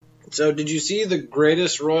So, did you see the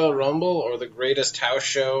greatest Royal Rumble or the greatest house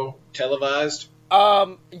show televised?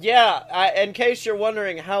 Yeah, in case you're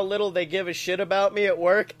wondering how little they give a shit about me at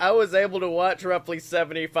work, I was able to watch roughly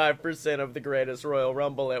 75% of the greatest Royal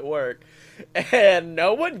Rumble at work, and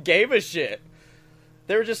no one gave a shit.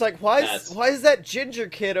 They were just like, why is that ginger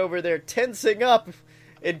kid over there tensing up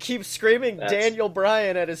and keeps screaming Daniel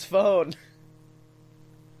Bryan at his phone?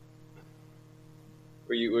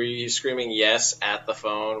 Were you screaming yes at the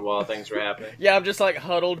phone while things were happening? Yeah, I'm just like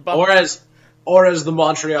huddled behind. Or as the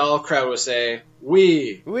Montreal crowd would say,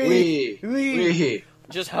 we.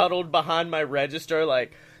 Just huddled behind my register,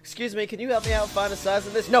 like, excuse me, can you help me out find a size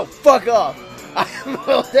of this? No, fuck off! I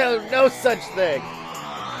will do no such thing.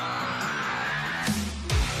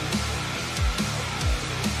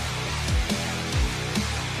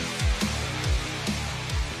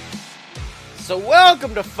 So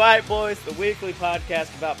welcome to Fight Boys, the weekly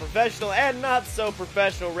podcast about professional and not so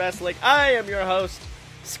professional wrestling. I am your host,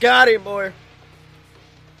 Scotty Moore.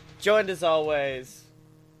 Joined as always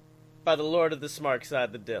by the Lord of the Smart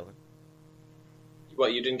Side, the Dylan.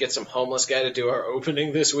 What, you didn't get some homeless guy to do our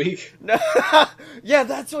opening this week? No, yeah,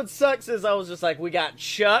 that's what sucks is I was just like, we got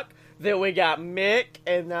Chuck, then we got Mick,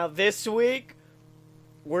 and now this week,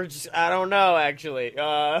 we're just, I don't know, actually.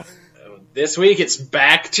 This week, it's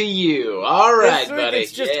back to you. All right, this week buddy.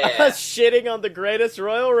 It's just us shitting on the greatest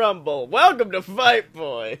Royal Rumble. Welcome to Fight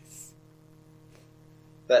Boys.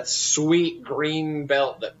 That sweet green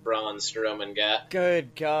belt that Braun Strowman got.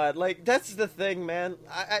 Good God. Like, that's the thing, man.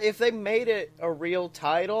 If they made it a real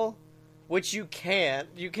title, which you can't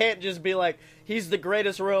just be like, he's the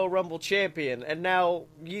greatest Royal Rumble champion, and now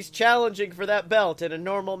he's challenging for that belt in a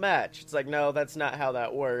normal match. It's like, no, that's not how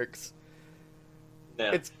that works.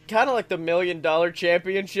 No. It's kind of like the $1 Million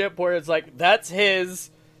Championship, where it's like, that's his,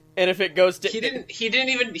 and if it goes to... He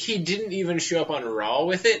didn't even show up on Raw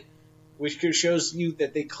with it. Which shows you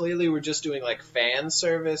that they clearly were just doing, like, fan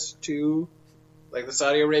service to, like, the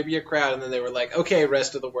Saudi Arabia crowd, and then they were like, okay,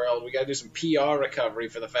 rest of the world, we gotta do some PR recovery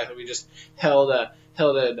for the fact that we just held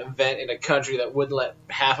an event in a country that wouldn't let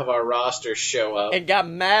half of our roster show up. And got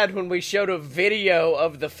mad when we showed a video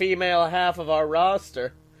of the female half of our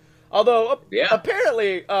roster. Although,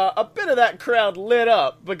 apparently, a bit of that crowd lit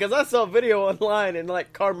up, because I saw a video online, and,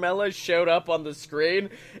 like, Carmella showed up on the screen,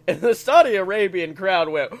 and the Saudi Arabian crowd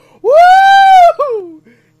went, woo!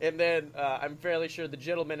 And then, I'm fairly sure the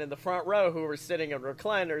gentlemen in the front row who were sitting in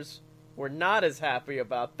recliners were not as happy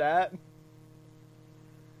about that.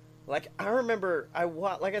 Like, I remember,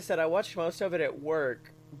 like I said, I watched most of it at work,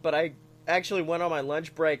 but I actually went on my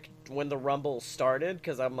lunch break when the Rumble started,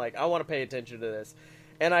 because I'm like, I want to pay attention to this.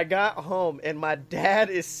 And I got home, and my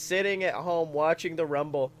dad is sitting at home watching the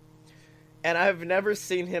Rumble, and I've never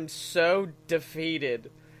seen him so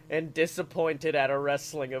defeated and disappointed at a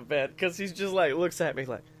wrestling event, because he's just like, looks at me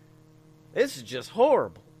like, this is just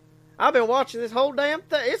horrible. I've been watching this whole damn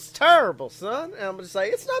thing. It's terrible, son. And I'm just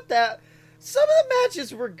like, it's not that. Some of the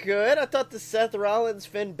matches were good. I thought the Seth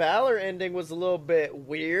Rollins-Finn Balor ending was a little bit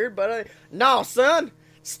weird, but no, son.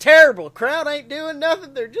 It's terrible. Crowd ain't doing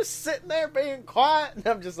nothing. They're just sitting there being quiet. And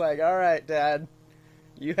I'm just like, all right, Dad.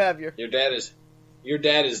 You have your dad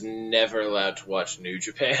is never allowed to watch New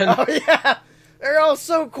Japan. Oh, yeah. They're all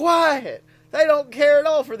so quiet. They don't care at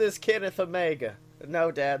all for this Kenneth Omega.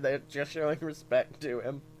 No, Dad, they're just showing respect to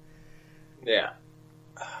him. Yeah.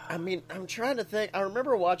 I mean, I'm trying to think. I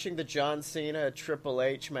remember watching the John Cena Triple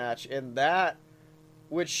H match, and that,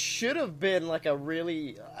 which should have been like a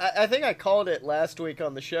really... I think I called it last week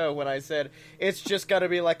on the show when I said it's just got to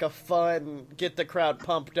be like a fun, get the crowd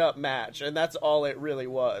pumped up match. And that's all it really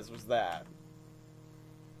was that.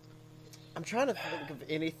 I'm trying to think of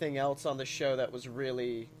anything else on the show that was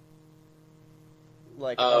really...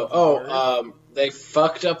 like... they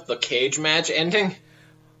fucked up the cage match ending?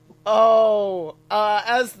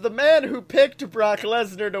 As the man who picked Brock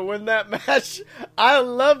Lesnar to win that match, I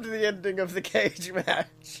loved the ending of the cage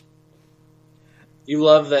match. You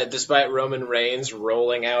love that despite Roman Reigns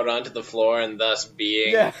rolling out onto the floor and thus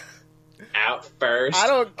being out first?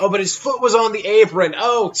 but his foot was on the apron.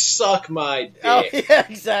 Oh, suck my dick. Oh, yeah,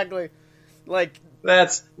 exactly. Like...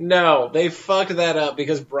 they fucked that up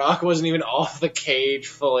because Brock wasn't even off the cage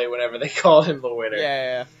fully whenever they called him the winner.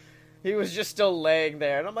 Yeah. He was just still laying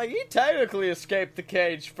there. And I'm like, he technically escaped the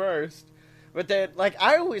cage first. But then, like,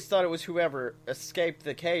 I always thought it was whoever escaped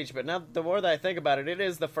the cage. But now, the more that I think about it, it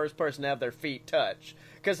is the first person to have their feet touch.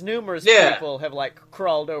 Because numerous people have, like,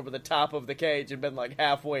 crawled over the top of the cage and been, like,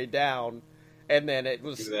 halfway down. And then it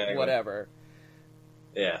was whatever.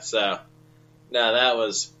 Yeah, so... No, that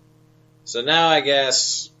was... So now I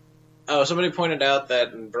guess Oh, somebody pointed out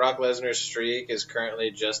that Brock Lesnar's streak is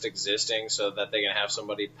currently just existing so that they can have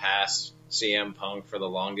somebody pass CM Punk for the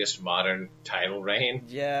longest modern title reign.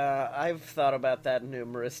 Yeah, I've thought about that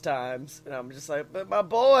numerous times, and I'm just like, but my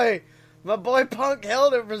boy Punk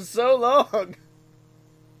held it for so long.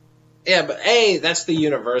 Yeah, but A, that's the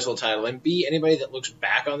Universal title, and B, anybody that looks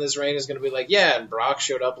back on this reign is going to be like, yeah, and Brock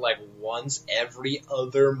showed up like once every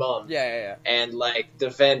other month. Yeah. And like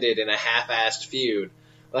defended in a half-assed feud.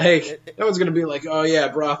 Like, no one's going to be like, oh yeah,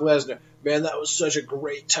 Brock Lesnar, man, that was such a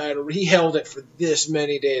great title. He held it for this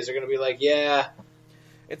many days. They're going to be like, yeah.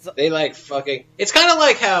 They like fucking. It's kind of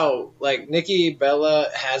like how like Nikki Bella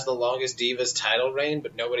has the longest Divas title reign,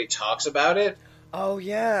 but nobody talks about it. Oh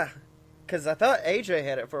yeah. Because I thought AJ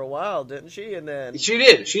had it for a while, didn't she? And then she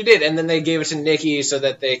did, and then they gave it to Nikki so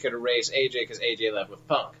that they could erase AJ because AJ left with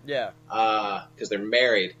Punk. Yeah. Because they're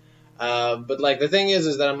married. But like the thing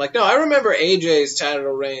is that I'm like, no, I remember AJ's title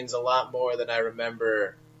reigns a lot more than I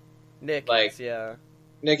remember Nikki's. Like, yeah.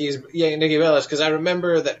 Nikki Bella's, because I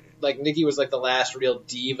remember that like Nikki was like the last real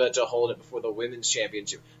diva to hold it before the women's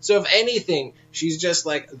championship. So if anything, she's just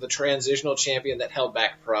like the transitional champion that held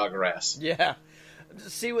back progress. Yeah.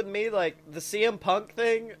 See, with me, like, the CM Punk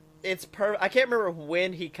thing, it's I can't remember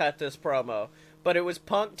when he cut this promo, but it was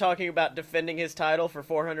Punk talking about defending his title for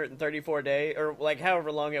 434 days, or, like, however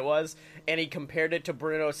long it was, and he compared it to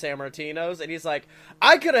Bruno Sammartino's, and he's like,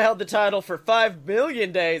 I could have held the title for 5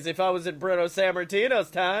 million days if I was in Bruno Sammartino's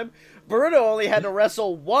time. Bruno only had to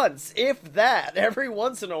wrestle once, if that, every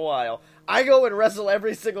once in a while. I go and wrestle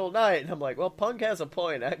every single night, and I'm like, well, Punk has a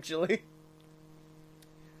point, actually.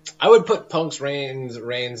 I would put Punk's reigns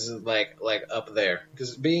like up there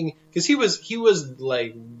because he was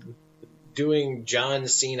like doing John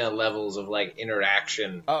Cena levels of like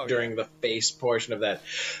interaction during the face portion of that.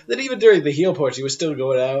 Then even during the heel portion, he was still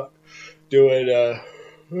going out doing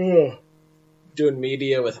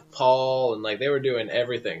media with Paul and like they were doing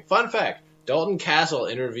everything. Fun fact: Dalton Castle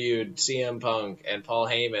interviewed CM Punk and Paul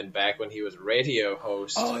Heyman back when he was radio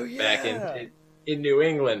host back in New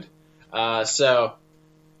England. So.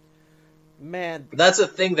 Man, that's a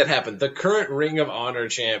thing that happened. The current Ring of Honor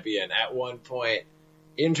champion at one point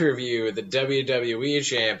interviewed the WWE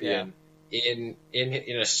champion in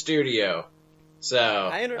a studio. So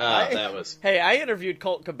that was. Hey, I interviewed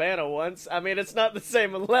Colt Cabana once. I mean, it's not the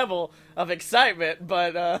same level of excitement,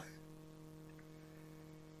 but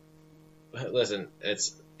listen,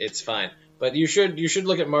 it's fine. But you should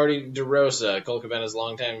look at Marty DeRosa, Colt Cabana's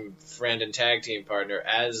longtime friend and tag team partner,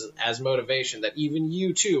 as motivation that even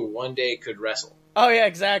you too one day could wrestle. Oh yeah,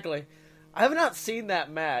 exactly. I have not seen that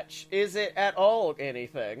match. Is it at all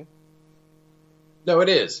anything? No, it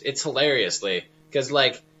is. It's hilariously because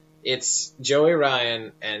like it's Joey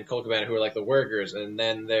Ryan and Colt Cabana who are like the workers, and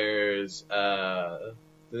then there's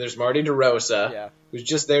Marty DeRosa who's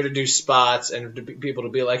just there to do spots and to people to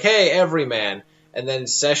be like, hey, everyman. And then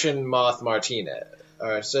Session Moth Martinez,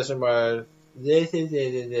 or Session and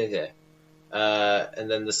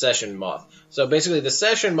then the Session Moth. So basically, the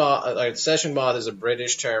Session Moth is a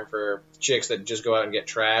British term for chicks that just go out and get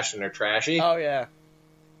trashed and are trashy. Oh yeah.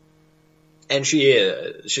 And she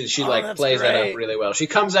like plays that up really well. She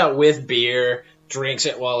comes out with beer, drinks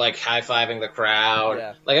it while like high-fiving the crowd.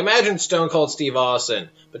 Yeah. Like imagine Stone Cold Steve Austin,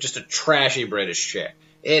 but just a trashy British chick.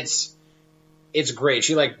 It's great.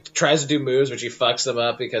 She like tries to do moves, but she fucks them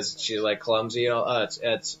up because she's like clumsy. And all.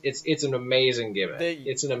 It's an amazing gimmick.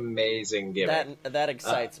 It's an amazing gimmick. That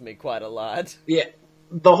excites me quite a lot. Yeah,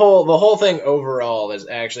 the whole thing overall is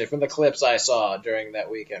actually from the clips I saw during that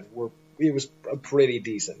weekend. It was a pretty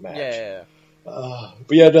decent match. Yeah. But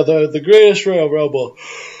yeah, no, the greatest Royal Rumble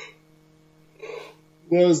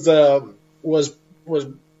was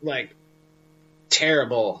like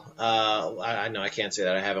terrible. I know I can't say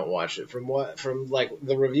that. I haven't watched it. From like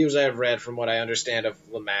the reviews I've read, from what I understand of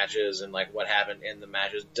the matches and like what happened in the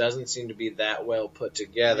matches, doesn't seem to be that well put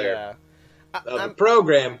together. Yeah. The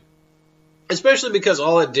program, especially because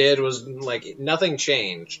all it did was like nothing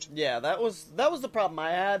changed. Yeah, that was the problem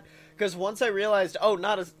I had. Because once I realized,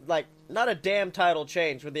 not a damn title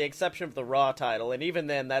change, with the exception of the Raw title, and even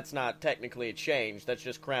then, that's not technically a change. That's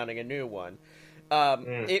just crowning a new one.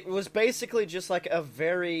 It was basically just like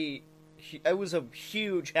it was a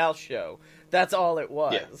huge house show. That's all it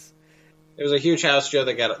was. Yeah. It was a huge house show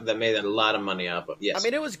that made a lot of money off of. Yes. I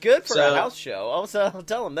mean, it was good for a house show. I'll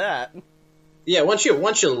tell them that. Yeah, once you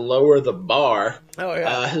lower the bar,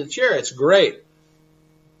 sure, it's great.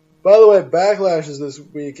 By the way, Backlash is this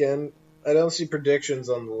weekend. I don't see predictions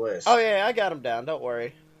on the list. Oh yeah, I got them down. Don't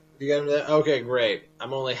worry. You got him? Okay, great.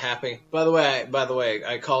 I'm only happy. By the way,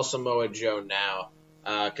 I call Samoa Joe now.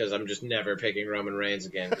 because I'm just never picking Roman Reigns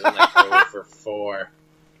again. Because I'm like 0 for 4.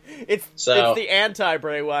 It's the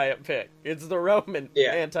anti-Bray Wyatt pick. It's the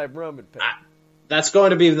anti-Roman pick. That's going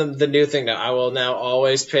to be the new thing now. I will now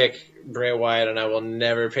always pick Bray Wyatt, and I will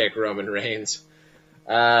never pick Roman Reigns.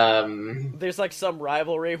 There's like some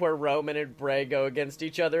rivalry where Roman and Bray go against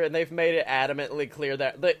each other, and they've made it adamantly clear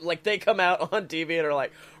that they come out on TV and are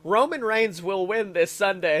like, Roman Reigns will win this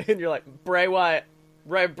Sunday, and you're like, Bray Wyatt,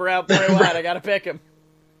 Bray Wyatt, I gotta pick him.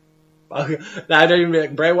 No, I don't even be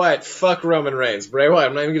like, Bray Wyatt, fuck Roman Reigns. Bray Wyatt,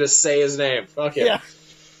 I'm not even gonna say his name. Fuck him. Yeah.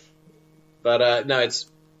 But no, it's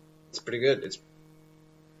pretty good. It's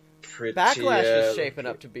pretty. Backlash is shaping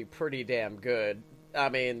up to be pretty damn good. I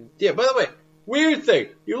mean, yeah. By the way, weird thing.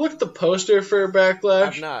 You look at the poster for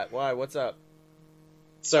Backlash? I'm not. Why? What's up?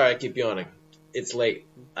 Sorry, I keep yawning. It's late.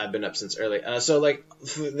 I've been up since early. So like,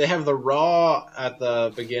 they have the Raw at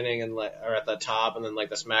the beginning or at the top, and then like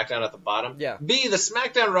the SmackDown at the bottom. Yeah. The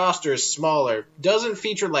SmackDown roster is smaller. Doesn't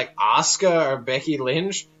feature like Asuka or Becky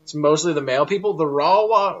Lynch. It's mostly the male people. The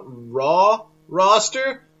Raw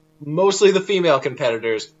roster, mostly the female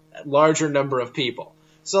competitors. Larger number of people.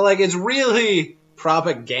 So like, it's really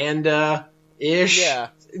propaganda-ish. Yeah.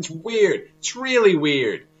 It's weird. It's really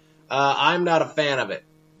weird. I'm not a fan of it.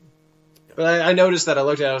 But I noticed that. I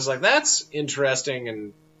looked at it, I was like, that's interesting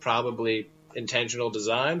and probably intentional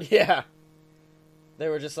design. Yeah. They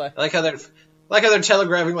were just like... I like how they're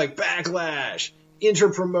telegraphing, like, Backlash,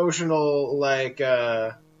 interpromotional,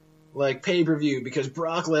 like pay-per-view, because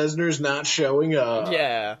Brock Lesnar's not showing up.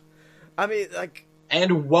 Yeah. I mean, like...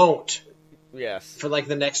 And won't. Yes. For, like,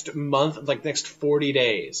 the next month, like, next 40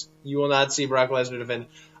 days. You will not see Brock Lesnar defend.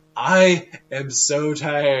 I am so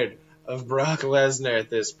tired of Brock Lesnar at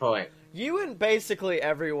this point. You and basically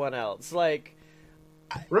everyone else. Like,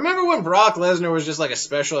 remember when Brock Lesnar was just like a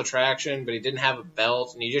special attraction, but he didn't have a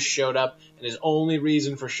belt, and he just showed up, and his only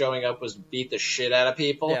reason for showing up was to beat the shit out of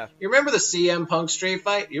people? Yeah. You remember the CM Punk street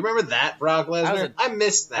fight? You remember that, Brock Lesnar? I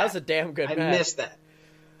missed that. That was a damn good match. I missed that.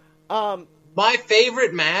 My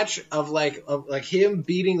favorite match of him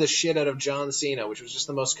beating the shit out of John Cena, which was just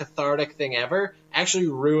the most cathartic thing ever, actually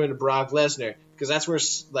ruined Brock Lesnar, because that's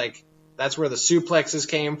where the suplexes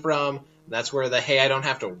came from. That's where the "hey, I don't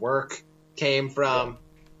have to work" came from.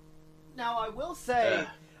 Now I will say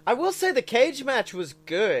the cage match was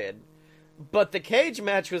good, but the cage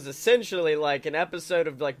match was essentially like an episode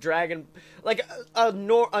of like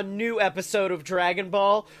a new episode of Dragon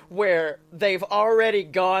Ball where they've already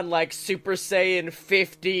gone like Super Saiyan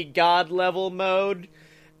 50 God level mode.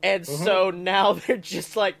 And so now they're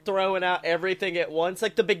just like throwing out everything at once.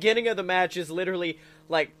 Like the beginning of the match is literally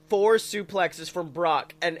like 4 suplexes from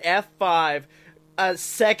Brock, an F5,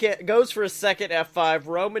 goes for a second F5,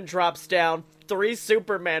 Roman drops down, 3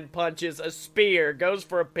 Superman punches, a spear, goes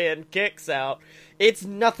for a pin, kicks out. It's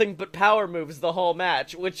nothing but power moves the whole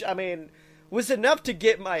match, which, I mean, was enough to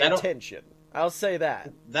get my attention. I'll say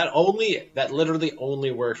that. That literally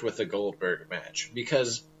only worked with the Goldberg match,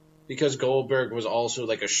 because Goldberg was also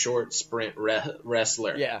like a short sprint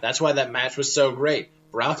wrestler. Yeah. That's why that match was so great.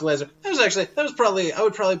 Brock Lesnar, I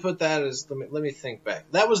would probably put that as, let me think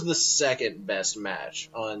back. That was the second best match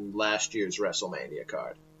on last year's WrestleMania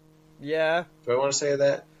card. Yeah. Do I want to say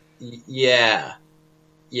that? Yeah.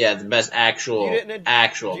 Yeah, the best actual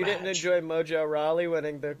match. You didn't enjoy Mojo Rawley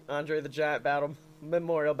winning the Andre the Giant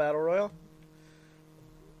Memorial Battle Royal?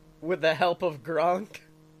 With the help of Gronk?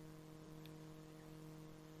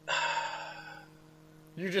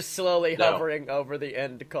 You're just slowly hovering over the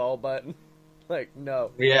end call button. Like,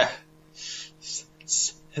 no. Yeah.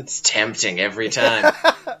 It's tempting every time.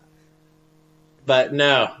 But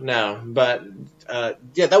no. But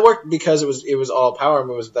yeah, that worked because it was all power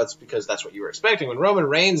moves. That's because that's what you were expecting. When Roman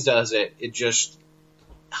Reigns does it, it just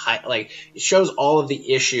it shows all of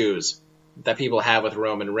the issues that people have with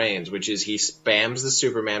Roman Reigns, which is he spams the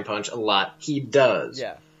Superman punch a lot. He does.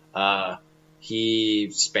 Yeah. He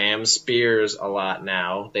spams spears a lot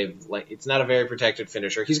now. It's not a very protected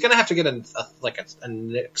finisher. He's gonna have to get a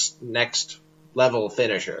next level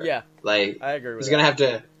finisher. Yeah, I agree with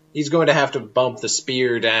that. He's going to have to bump the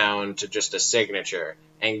spear down to just a signature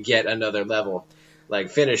and get another level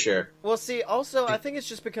finisher. Well, see, also I think it's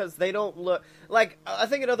just because they don't look like. I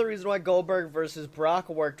think another reason why Goldberg versus Brock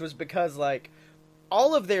worked was because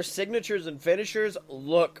all of their signatures and finishers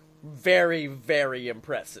look very, very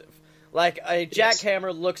impressive. Like, a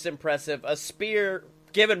jackhammer looks impressive. A spear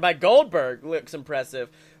given by Goldberg looks impressive.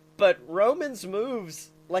 But Roman's moves,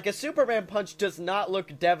 like a Superman punch, does not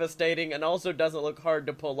look devastating and also doesn't look hard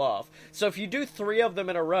to pull off. So if you do 3 of them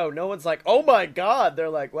in a row, no one's like, oh my god. They're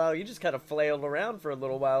like, wow, he just kind of flailed around for a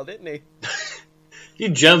little while, didn't he? He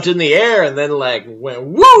jumped in the air and then like went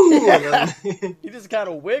woo. And then... He just kind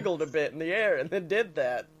of wiggled a bit in the air and then did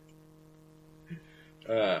that.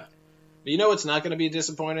 But you know what's not going to be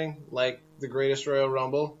disappointing? Like the Greatest Royal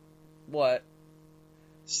Rumble? What?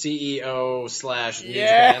 CEO / New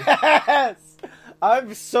Yes! Japan.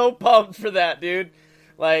 I'm so pumped for that, dude.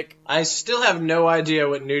 Like, I still have no idea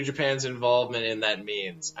what New Japan's involvement in that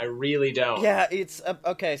means. I really don't. yeah, it's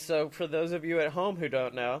okay. So for those of you at home who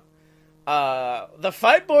don't know, the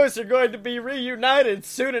Fight Boys are going to be reunited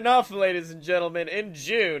soon enough, ladies and gentlemen, in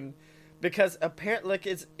June, because apparently, like,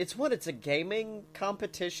 it's a gaming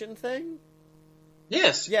competition thing.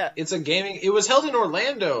 Yes. Yeah. It's a gaming. It was held in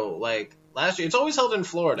Orlando like last year. It's always held in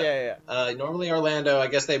Florida. Yeah. Normally Orlando. I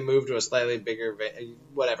guess they moved to a slightly bigger.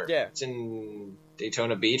 Whatever. Yeah. It's in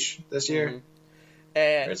Daytona Beach this year. Mm-hmm.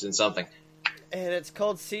 And or it's in something. And it's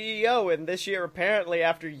called CEO, and this year, apparently,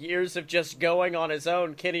 after years of just going on his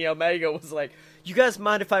own, Kenny Omega was like, you guys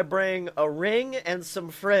mind if I bring a ring and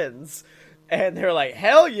some friends? And they're like,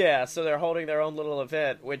 hell yeah! So they're holding their own little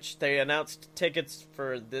event, which they announced tickets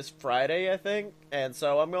for this Friday, I think. And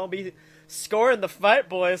so I'm going to be scoring the Fight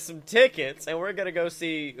Boys some tickets, and we're going to go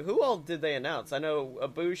see... Who all did they announce? I know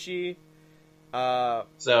Ibushi...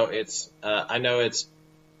 So it's... I know it's...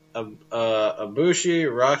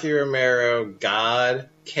 Ibushi, Rocky Romero, God,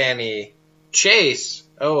 Kenny, Chase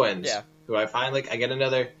Owens, who I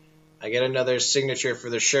get another signature for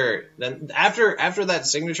the shirt. Then after that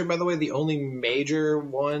signature, by the way, the only major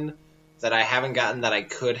one that I haven't gotten that I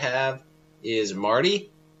could have is Marty.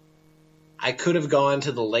 I could have gone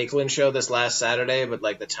to the Lakeland show this last Saturday, but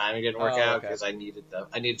like the timing didn't work out because I needed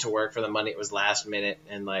to work for the money. It was last minute,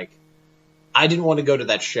 and like I didn't want to go to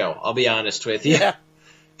that show. I'll be honest with you. Yeah.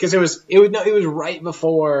 Because it was right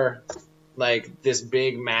before like this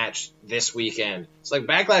big match this weekend. It's like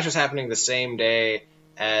Backlash is happening the same day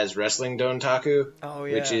as Wrestling Dontaku,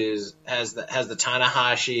 which has the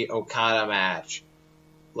Tanahashi Okada match,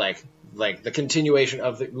 like the continuation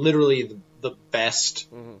of literally the best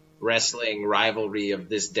wrestling rivalry of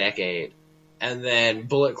this decade, and then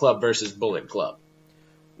Bullet Club versus Bullet Club.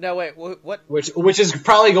 No, wait, what? Which is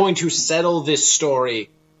probably going to settle this story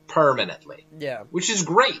permanently. Yeah. Which is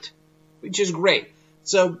great.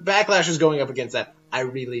 So Backlash is going up against that. I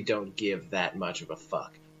really don't give that much of a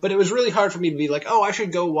fuck. But it was really hard for me to be like, oh, I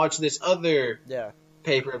should go watch this other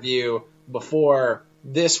pay-per-view before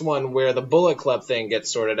this one where the Bullet Club thing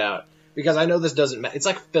gets sorted out. Because I know this doesn't matter. It's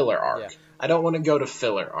like filler arc. Yeah. I don't want to go to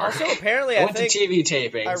filler arc. Also, apparently, I went to TV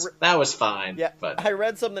tapings. That was fine. Yeah, but I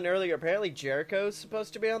read something earlier. Apparently, Jericho's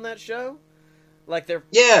supposed to be on that show. Like they're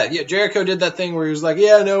Jericho did that thing where he was like,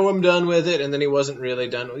 yeah, no, I'm done with it, and then he wasn't really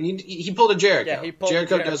done. He pulled a Jericho. Yeah,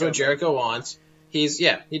 Jericho does what Jericho wants.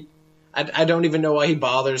 I don't even know why he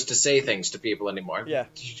bothers to say things to people anymore. Yeah,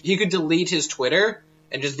 he could delete his Twitter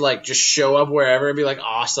and just show up wherever and be like,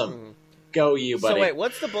 awesome, go you, buddy. So wait,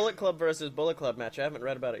 what's the Bullet Club versus Bullet Club match? I haven't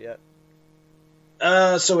read about it yet.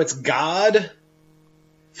 So it's God,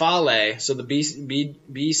 Fale, so the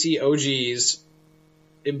BCOGs,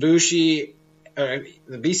 Ibushi.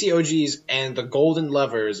 The BCOGs and the Golden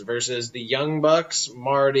Lovers versus the Young Bucks,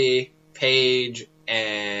 Marty, Paige,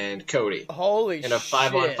 and Cody. Holy shit. In a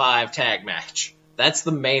 5-on-5 tag match. That's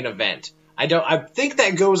the main event. I think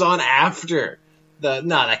that goes on after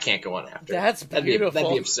that can't go on after. That's beautiful.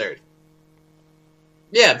 That'd be absurd.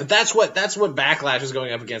 Yeah, but that's what Backlash is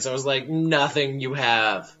going up against. I was like, nothing you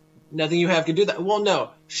have could do that. Well,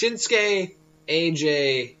 no. Shinsuke,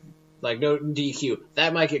 AJ, like, no DQ.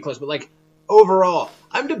 That might get close, but like, overall,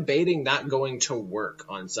 I'm debating not going to work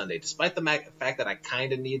on Sunday, despite the fact that I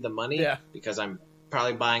kind of need the money because I'm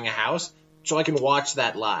probably buying a house, so I can watch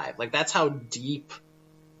that live. Like, that's how deep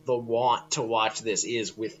the want to watch this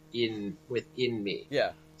is within me.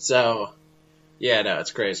 Yeah. So, yeah, no,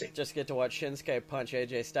 it's crazy. Just get to watch Shinsuke punch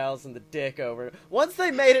AJ Styles in the dick over. Once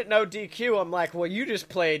they made it no DQ, I'm like, well, you just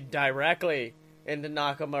played directly into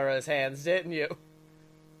Nakamura's hands, didn't you?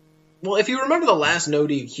 Well, if you remember the last no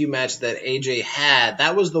DQ match that AJ had,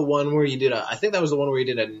 that was the one where he did a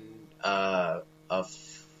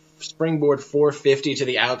springboard 450 to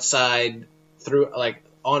the outside through, like,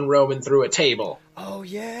 on Roman through a table. Oh,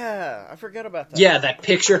 yeah. I forgot about that. Yeah, that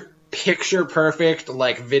picture perfect,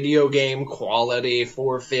 like, video game quality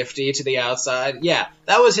 450 to the outside. Yeah,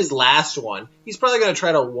 that was his last one. He's probably going to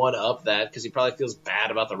try to one-up that because he probably feels bad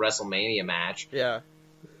about the WrestleMania match. Yeah.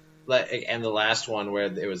 And the last one where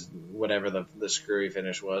it was whatever the screwy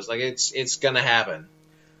finish was. Like, it's going to happen.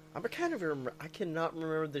 I cannot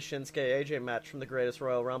remember the Shinsuke AJ match from the Greatest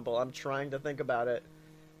Royal Rumble. I'm trying to think about it.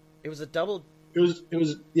 It was a double... It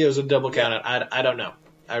was a double count. I don't know.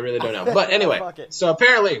 I really don't know. But anyway, so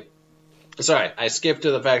apparently Sorry, I skipped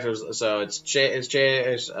to the fact so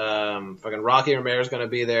fucking Rocky Romero's gonna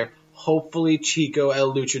be there. Hopefully Chico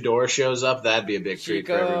El Luchador shows up. That'd be a big treat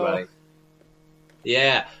for everybody.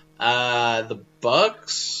 Yeah. The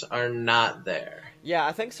Bucks are not there. Yeah,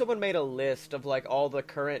 I think someone made a list of like all the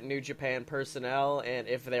current New Japan personnel and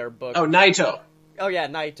if they're booked. Oh, Naito. Oh yeah,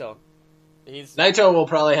 Naito. Naito will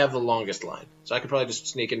probably have the longest line, so I could probably just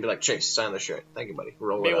sneak in and be like, Chase, sign the shirt. Thank you, buddy.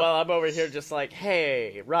 Roll it up. Meanwhile, I'm over here just like,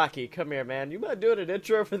 hey, Rocky, come here, man. You mind doing an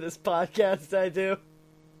intro for this podcast I do?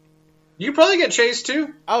 You probably get Chase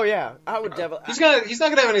too. Oh yeah, I would definitely. He's not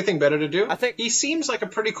gonna have anything better to do. I think he seems like a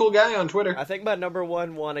pretty cool guy on Twitter. I think my number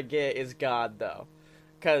one want to get is God though,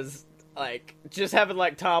 because like just having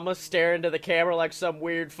like Thomas stare into the camera like some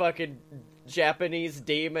weird fucking Japanese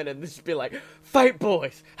demon and just be like, fight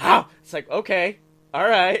boys. How? It's like, okay, all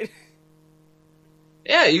right.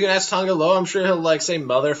 Yeah, you can ask Tonga Loa. I'm sure he'll like say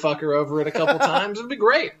motherfucker over it a couple times. It'd be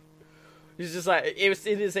great. He's just like, it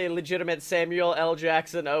is a legitimate Samuel L.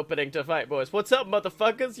 Jackson opening to Fight Boys. What's up,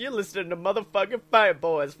 motherfuckers? You're listening to motherfucking Fight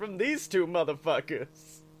Boys from these two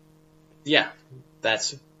motherfuckers. Yeah,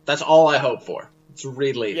 that's all I hope for. It's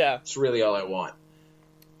really all I want.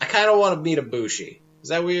 I kind of want to meet Ibushi. Is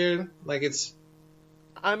that weird? Like it's.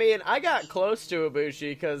 I mean, I got close to Ibushi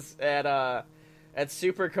because at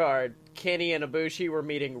Supercard, Kenny and Ibushi were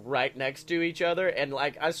meeting right next to each other, and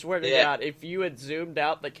like I swear to God, if you had zoomed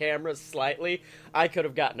out the camera slightly, I could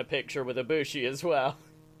have gotten a picture with Ibushi as well.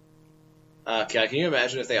 Okay, can you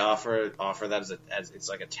imagine if they offer that as it's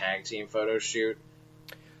like a tag team photo shoot?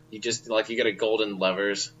 You just like you get a Golden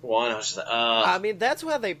Lovers one. I was just like, I mean, that's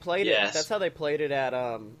how they played it. Yes. That's how they played it at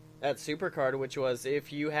Supercard, which was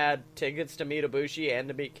if you had tickets to meet Ibushi and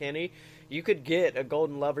to meet Kenny, you could get a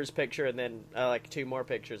Golden Lovers picture and then like two more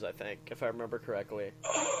pictures, I think, if I remember correctly.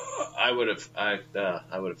 I would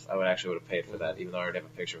actually paid for that, even though I already have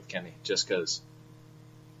a picture with Kenny, just because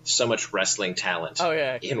so much wrestling talent. Oh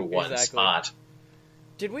yeah, in one spot.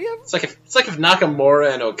 Did we have? It's like if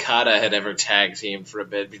Nakamura and Okada had ever tag teamed for a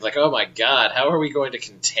bit, it'd be like, oh my god, how are we going to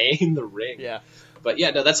contain the ring? Yeah. But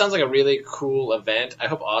yeah, no, that sounds like a really cool event. I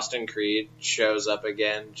hope Austin Creed shows up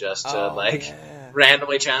again just to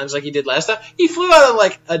randomly challenge like he did last time. He flew out in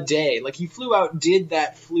like a day. Like he flew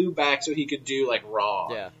back so he could do like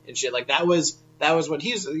Raw and shit. Like that was what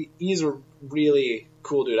he's a really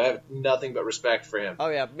cool dude. I have nothing but respect for him. Oh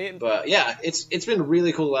yeah, but yeah, it's been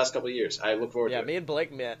really cool the last couple of years. I look forward to it. Yeah, me and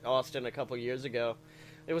Blake met Austin a couple years ago.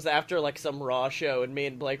 It was after like some Raw show, and me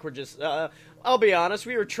and Blake were just, I'll be honest,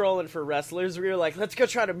 we were trolling for wrestlers. We were like, let's go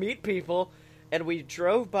try to meet people. And we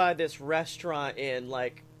drove by this restaurant in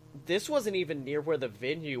like, this wasn't even near where the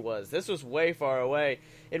venue was. This was way far away.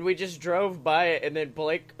 And we just drove by it, and then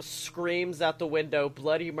Blake screams out the window,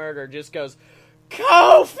 bloody murder, just goes,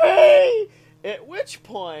 Kofi! At which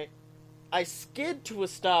point, I skid to a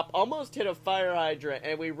stop, almost hit a fire hydrant,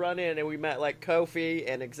 and we run in and we met like Kofi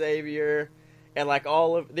and Xavier. And like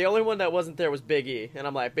the only one that wasn't there was Big E, and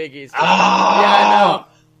I'm like, Big E's. Yeah, I know.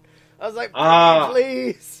 I was like,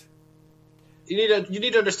 please. You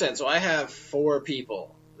need to understand. So I have 4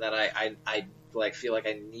 people that I like feel like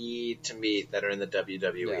I need to meet that are in the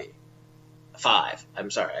WWE. Yeah. 5.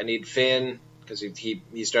 I'm sorry. I need Finn because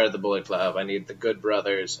he started the Bullet Club. I need the Good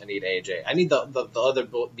Brothers. I need AJ. I need the other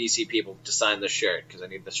BC people to sign the shirt because I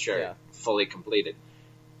need the shirt fully completed.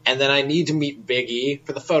 And then I need to meet Big E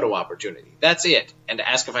for the photo opportunity. That's it. And to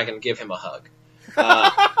ask if I can give him a hug.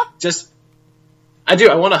 I do.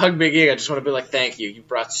 I want to hug Big E. I just want to be like, thank you. You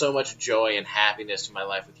brought so much joy and happiness to my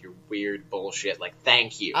life with your weird bullshit. Like,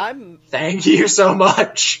 thank you. Thank you so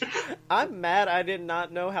much. I'm mad I did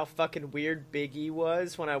not know how fucking weird Big E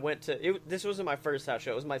was when I went to... This wasn't my first house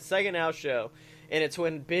show. It was my second house show. And it's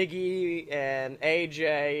when Big E and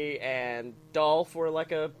AJ and Dolph were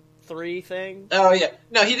like a... 3 thing. Oh yeah,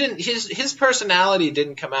 no, he didn't. His personality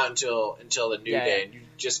didn't come out until the New Day, and you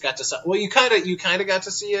just got to. Well, you kind of got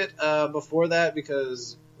to see it before that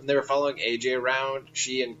because when they were following AJ around,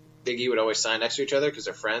 she and Big E would always sign next to each other because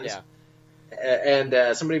they're friends. Yeah.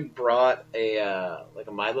 And somebody brought a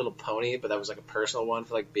My Little Pony, but that was like a personal one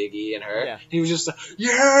for like Big E and her. Yeah. He was just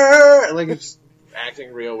like it's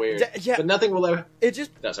acting real weird. Yeah. But nothing will ever... It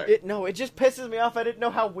just... No, sorry. It just pisses me off. I didn't know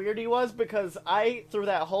how weird he was because through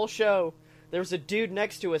that whole show, there was a dude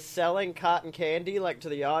next to us selling cotton candy, like, to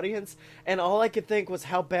the audience, and all I could think was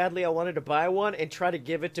how badly I wanted to buy one and try to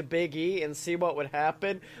give it to Big E and see what would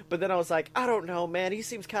happen. But then I was like, I don't know, man. He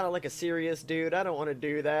seems kind of like a serious dude. I don't want to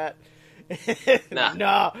do that.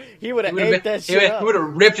 No, he would have ate that shit up. He would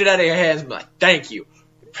have ripped it out of your hands and been like, thank you.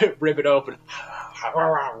 Rip it open.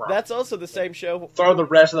 That's also the same show. Throw the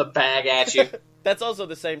rest of the bag at you. That's also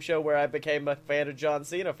the same show where I became a fan of John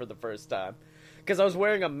Cena for the first time. Because I was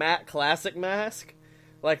wearing a Matt Classic mask.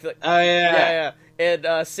 Like the, Oh, yeah.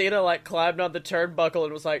 And Cena, like, climbed on the turnbuckle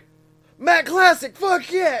and was like, Matt Classic,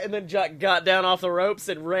 fuck yeah! And then got down off the ropes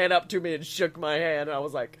and ran up to me and shook my hand. And I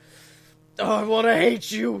was like, oh, I want to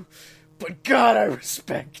hate you, but God, I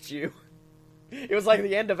respect you. It was like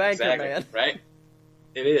the end of Anchorman. Exactly, right?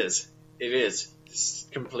 It is. It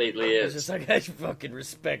completely is. It's just like, I fucking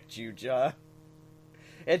respect you, John.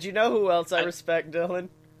 And you know who else I respect, Dylan?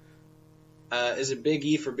 Is it Big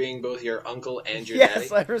E for being both your uncle and your daddy?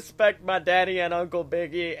 Yes, I respect my daddy and Uncle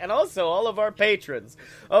Big E, and also all of our patrons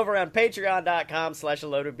over on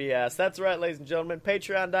patreon.com/AloadedBS. That's right, ladies and gentlemen,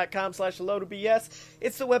 patreon.com/AloadedBS.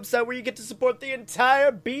 It's the website where you get to support the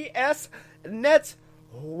entire BS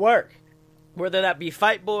network. Whether that be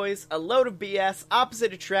Fight Boys, A Load of BS,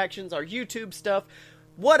 Opposite Attractions, our YouTube stuff,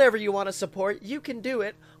 whatever you want to support, you can do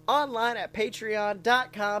it online at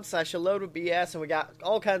patreon.com/AloadedBS, and we got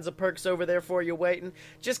all kinds of perks over there for you waiting.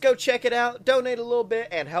 Just go check it out, donate a little bit,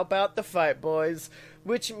 and help out the Fight Boys.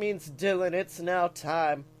 Which means, Dylan, it's now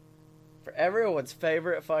time for everyone's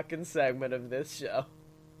favorite fucking segment of this show.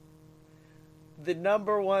 The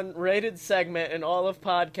 #1 rated segment in all of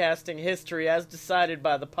podcasting history as decided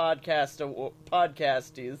by the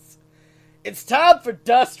podcasties. It's time for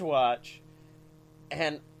Dust Watch.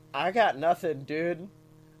 And I got nothing, dude.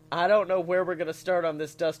 I don't know where we're going to start on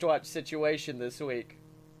this Dust Watch situation this week.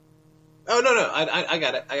 Oh, no. I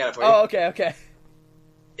got it. I got it for you. Oh, okay.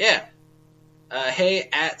 Yeah. Hey,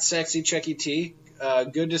 at Sexy Chucky T.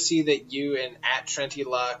 Good to see that you and at Trenty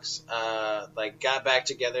Locks got back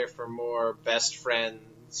together for more best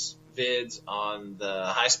friends vids on the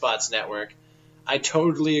High Spots Network. I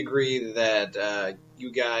totally agree that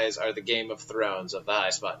you guys are the Game of Thrones of the High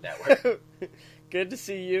Spot Network. Good to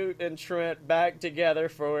see you and Trent back together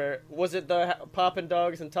for, was it the Poppin'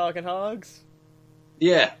 Dogs and Talking Hogs?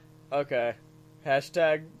 Yeah. Okay.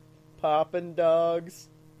 Hashtag Poppin' Dogs,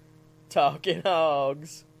 Talking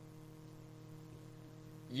Hogs.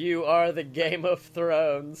 You are the Game of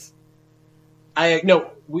Thrones.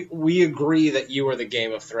 We agree that you are the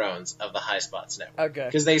Game of Thrones of the High Spots Network. Okay.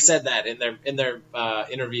 Because they said that in their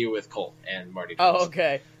interview with Colt and Marty DeRosa. Oh,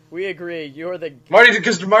 okay. We agree. You're the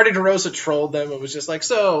because Marty DeRosa trolled them. It was just like,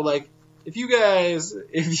 if you guys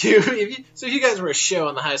were a show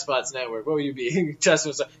on the High Spots Network, what would you be? Justin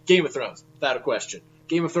was like, Game of Thrones, without a question.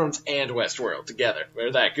 Game of Thrones and Westworld together.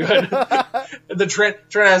 They're that good. And then Trent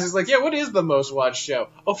is like, yeah, what is the most watched show?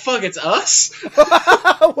 Oh, fuck, it's us?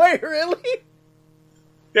 Wait, really?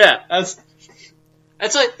 Yeah, it's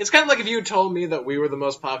kind of like if you told me that we were the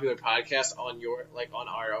most popular podcast on on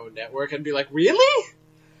our own network, I'd be like, really?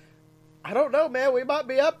 I don't know, man. We might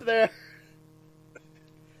be up there.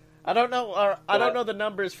 I don't know. I don't know the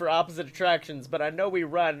numbers for Opposite Attractions, but I know we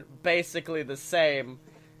run basically the same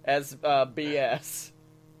as BS.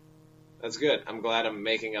 That's good. I'm glad I'm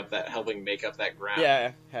helping make up that ground.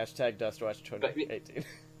 Yeah. Hashtag Dustwatch 2018.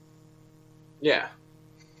 Yeah.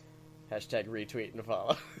 Hashtag retweet and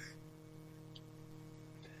follow.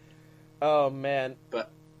 Oh, man.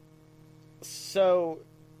 So,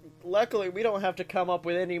 luckily, we don't have to come up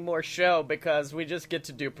with any more show because we just get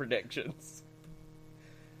to do predictions.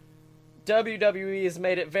 WWE has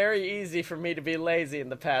made it very easy for me to be lazy in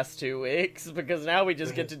the past 2 weeks because now we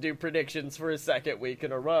just get to do predictions for a second week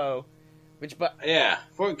in a row. Yeah.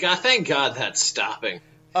 Thank God that's stopping.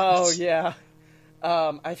 Oh, yeah.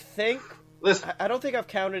 I think... Listen. I don't think I've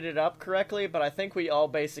counted it up correctly, but I think we all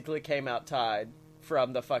basically came out tied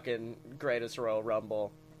from the fucking Greatest Royal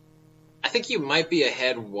Rumble. I think you might be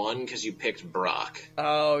ahead one because you picked Brock.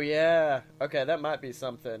 Oh, yeah. Okay, that might be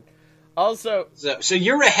something. Also... So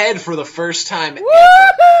you're ahead for the first time ever.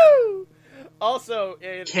 Woohoo! Also...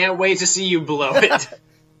 Can't wait to see you blow it.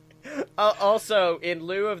 Also, in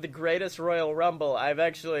lieu of the Greatest Royal Rumble, I've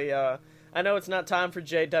actually... I know it's not time for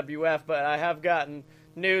JWF, but I have gotten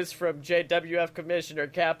news from JWF Commissioner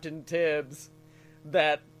Captain Tibbs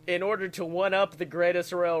that in order to one-up the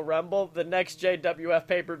Greatest Royal Rumble, the next JWF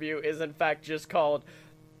pay-per-view is in fact just called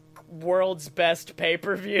World's Best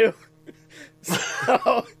Pay-Per-View.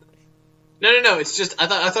 So... No. It's just I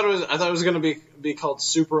thought it was going to be called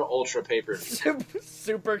Super Ultra Pay-Per-View.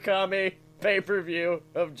 Super Kami Pay-Per-View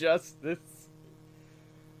of Justice.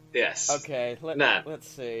 Yes. Okay, let's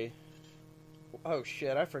see. Oh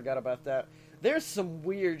shit, I forgot about that. There's some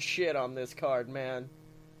weird shit on this card, man.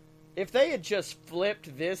 If they had just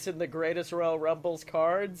flipped this in the Greatest Royal Rumble's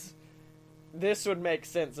cards, this would make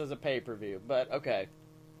sense as a pay-per-view, but okay.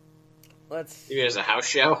 You mean as a house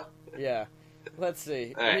show? Yeah. Let's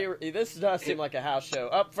see. All right. Here, this does seem like a house show.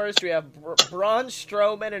 Up first, we have Braun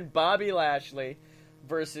Strowman and Bobby Lashley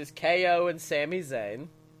versus KO and Sami Zayn.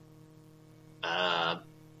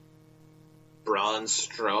 Braun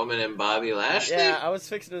Strowman and Bobby Lashley? Yeah, I was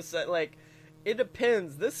fixing to say, like, it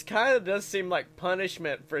depends. This kind of does seem like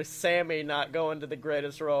punishment for Sammy not going to the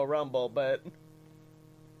Greatest Royal Rumble, but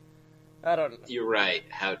I don't know. You're right.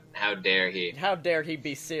 How dare he? How dare he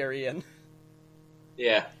be Syrian?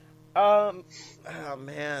 Yeah. Oh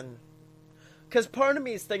man. Because part of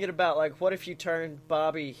me is thinking about, like, what if you turned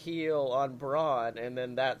Bobby heel on Braun, and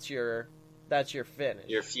then that's your finish?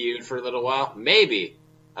 Your feud for a little while? Maybe.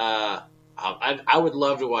 I would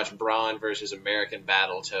love to watch Braun versus American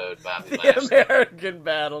Battletoad Bobby Lashley. American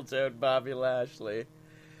Battletoad Bobby Lashley.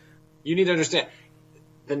 You need to understand,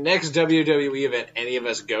 the next WWE event any of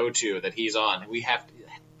us go to that he's on,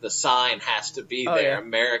 the sign has to be there. Yeah.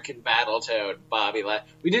 American Battletoad Bobby Lashley.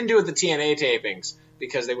 We didn't do it at the TNA tapings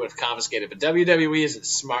because they would have confiscated, but WWE isn't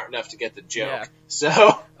smart enough to get the joke. Yeah. So,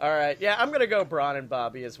 All right, yeah, I'm gonna go Braun and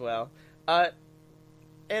Bobby as well.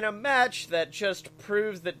 In a match that just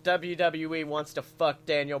proves that WWE wants to fuck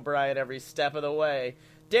Daniel Bryan every step of the way,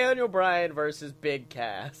 Daniel Bryan versus Big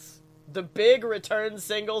Cass. The big return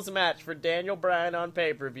singles match for Daniel Bryan on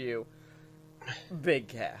pay-per-view. Big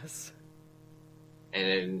Cass.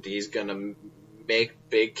 and he's gonna make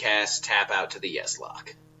Big Cass tap out to the yes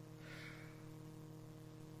lock.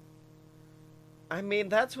 I mean,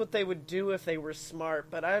 that's what they would do if they were smart,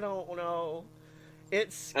 but I don't know.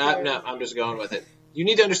 It's No, I'm just going with it. You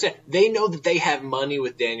need to understand, they know that they have money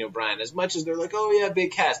with Daniel Bryan. As much as they're like, oh yeah,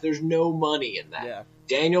 Big Cass, there's no money in that. Yeah.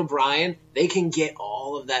 Daniel Bryan, they can get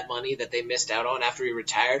all of that money that they missed out on after he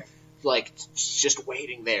retired, like, just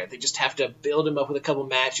waiting there. They just have to build him up with a couple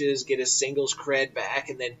matches, get his singles cred back,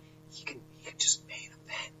 and then he can just main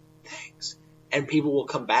event things. And people will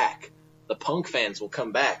come back. The Punk fans will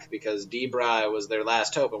come back because D-Bry was their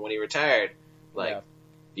last hope, and when he retired,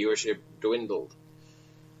 viewership dwindled.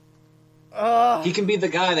 He can be the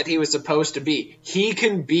guy that he was supposed to be. He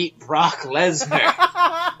can beat Brock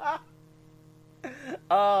Lesnar.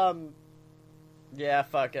 Yeah,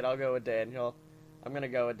 fuck it. I'll go with Daniel. I'm gonna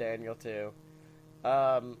go with Daniel too.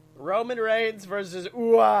 Roman Reigns versus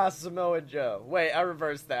Samoa Joe. Wait, I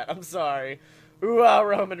reversed that. I'm sorry.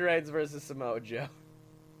 Roman Reigns versus Samoa Joe.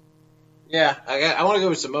 Yeah, I want to go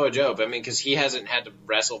with Samoa Joe, but I mean, because he hasn't had to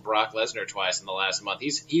wrestle Brock Lesnar twice in the last month.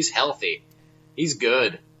 He's healthy. He's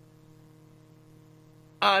good.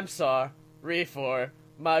 I'm sorry for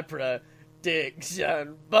my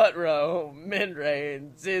prediction, but Roman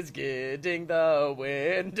Reigns is getting the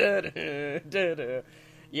win. Da-da-da-da.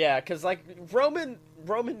 Yeah, because, like, Roman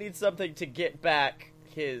needs something to get back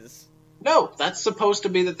his... No, that's supposed to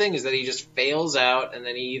be the thing, is that he just fails out, and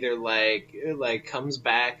then he either, like comes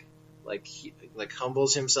back, he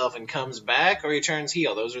humbles himself and comes back, or he turns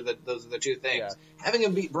heel. Those are the two things. Yeah. Having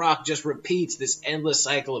him beat Brock just repeats this endless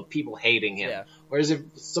cycle of people hating him. Yeah. Whereas if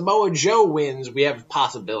Samoa Joe wins, we have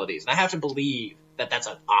possibilities. And I have to believe that that's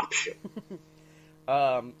an option.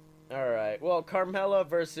 Alright. Well, Carmella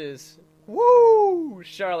versus...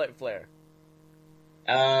 Charlotte Flair.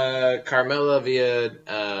 Carmella via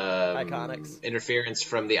Iconics. interference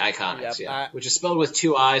from the Iconics, Yep, which is spelled with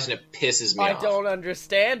two I's, and it pisses me off. I don't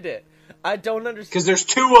understand it. I don't understand. Because there's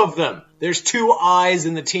two of them. There's two I's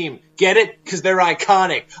in the team. Get it? Because they're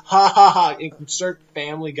iconic. Ha ha ha. Insert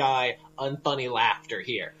Family Guy unfunny laughter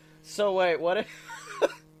here. So wait, what if...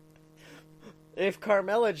 if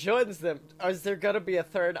Carmella joins them, is there going to be a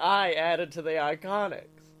third I added to the Iconics?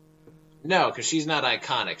 No, because she's not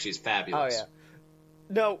iconic. She's Oh, fabulous. yeah.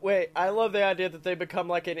 No, wait, I love the idea that they become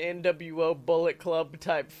like an NWO Bullet Club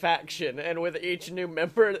type faction, and with each new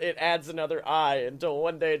member, it adds another I, until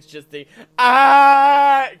one day it's just the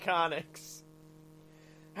Iconics.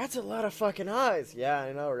 That's a lot of fucking I's. Yeah,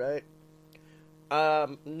 I know,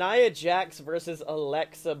 right? Nia Jax versus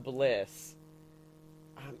Alexa Bliss.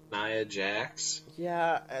 Nia Jax?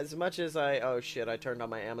 Yeah, as much as oh shit, I turned on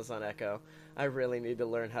my Amazon Echo. I really need to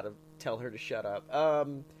learn how to tell her to shut up.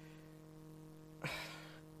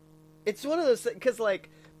 It's one of those things, because, like,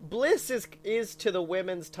 Bliss is to the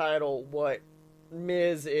women's title what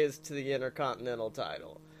Miz is to the Intercontinental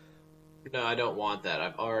title. No, I don't want that.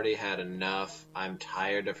 I've already had enough. I'm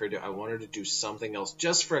tired of her. I want her to do something else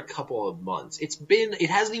just for a couple of months. It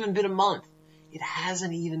hasn't even been a month. It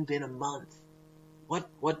hasn't even been a month.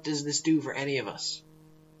 What does this do for any of us?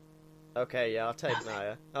 Okay, yeah, I'll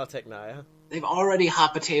take Nia. They've already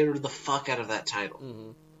hot potatoed the fuck out of that title.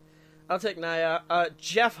 Mm-hmm. I'll take Nia.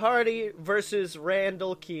 Jeff Hardy versus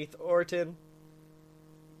Randall Keith Orton.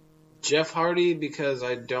 Jeff Hardy, because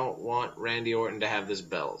I don't want Randy Orton to have this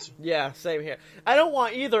belt. Yeah, same here. I don't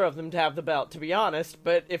want either of them to have the belt, to be honest,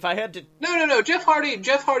 but if I had to... No. Jeff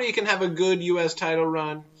Hardy can have a good U.S. title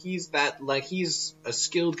run. He's a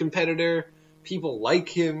skilled competitor. People like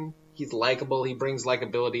him. He's likable. He brings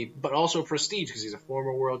likability, but also prestige because he's a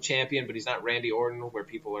former world champion, but he's not Randy Orton, where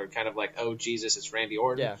people are kind of like, oh, Jesus, it's Randy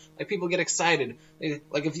Orton. Yeah. Like, people get excited.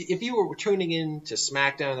 Like, if you were tuning in to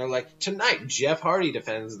SmackDown, they're like, tonight, Jeff Hardy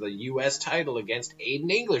defends the U.S. title against Aiden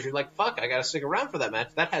English. You're like, fuck, I gotta stick around for that match.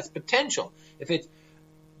 That has potential. If it's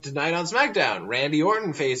tonight on SmackDown, Randy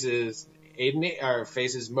Orton faces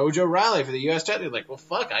Mojo Rawley for the U.S. title, you're like, well,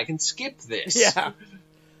 fuck, I can skip this. Yeah.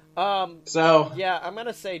 So yeah, I'm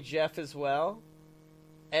gonna say Jeff as well,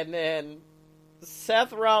 and then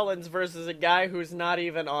Seth Rollins versus a guy who's not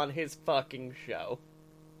even on his fucking show.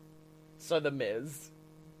 So The Miz.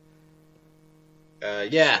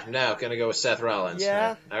 Gonna go with Seth Rollins.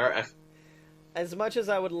 Yeah. All right. As much as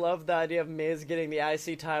I would love the idea of Miz getting the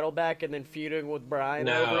IC title back and then feuding with Bryan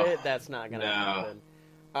over it, that's not gonna happen.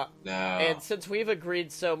 No. And since we've agreed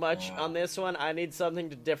so much on this one, I need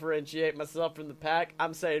something to differentiate myself from the pack.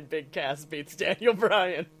 I'm saying Big Cass beats Daniel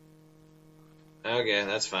Bryan. Okay,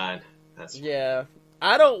 that's fine. Yeah.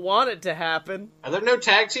 I don't want it to happen. Are there no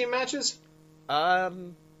tag team matches?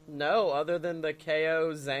 No, other than the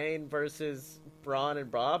KO Zayn versus Braun and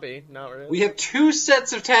Bobby. Not really. We have 2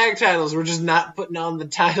 sets of tag titles. We're just not putting on the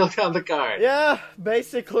title on the card. Yeah,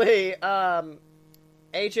 basically,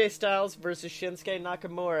 AJ Styles versus Shinsuke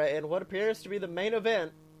Nakamura in what appears to be the main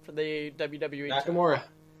event for the WWE Nakamura.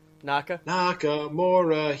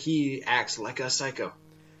 Nakamura, he acts like a psycho.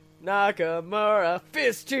 Nakamura,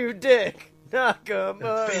 fist to dick.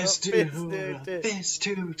 Nakamura, fist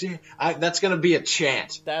to dick. That's going to be a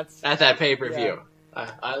chant at that pay-per-view.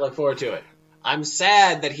 Yeah. I look forward to it. I'm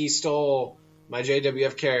sad that he stole my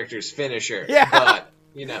JWF character's finisher. Yeah. But,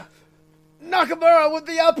 you know. Nakamura with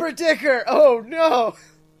the upper dicker. Oh no.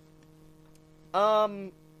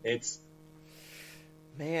 It's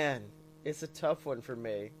a tough one for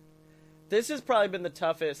me. This has probably been the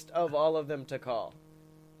toughest of all of them to call.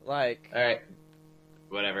 Like, all right,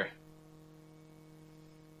 whatever.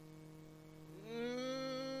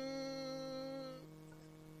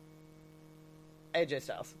 AJ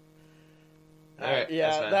Styles. All right,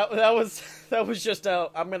 yeah, that was just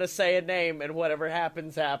I'm gonna say a name and whatever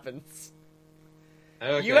happens happens.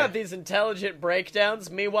 Okay. You have these intelligent breakdowns.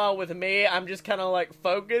 Meanwhile, with me, I'm just kind of like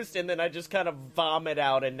focused, and then I just kind of vomit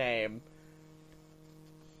out a name.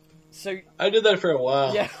 So I did that for a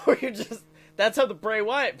while. Yeah, where you're just. That's how the Bray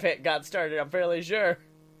Wyatt pit got started. I'm fairly sure.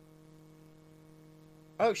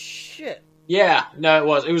 Oh shit. Yeah, no, it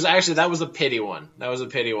was. It was actually that was a pity one. I was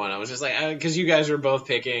just like, because you guys were both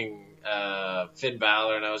picking Finn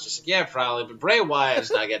Balor, and I was just like, yeah, probably. But Bray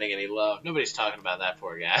Wyatt's not getting any love. Nobody's talking about that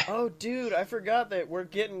poor guy. Oh, dude, I forgot that we're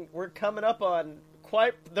coming up on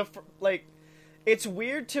quite the It's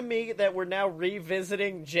weird to me that we're now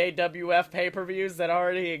revisiting JWF pay-per-views that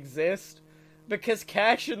already exist, because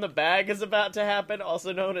Cash in the Bag is about to happen,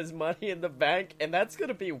 also known as Money in the Bank, and that's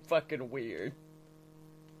gonna be fucking weird.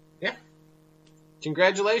 Yeah.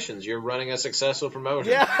 Congratulations, you're running a successful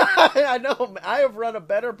promotion. Yeah, I know. I have run a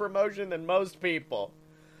better promotion than most people.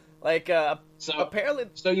 Like, apparently...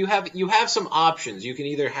 So you have some options. You can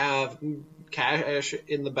either have Cash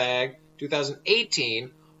in the Bag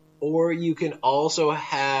 2018, or you can also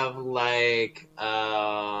have, like,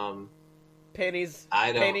 pennies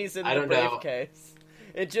in the briefcase.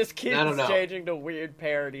 It just keeps changing to weird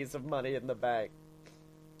parodies of Money in the Bank.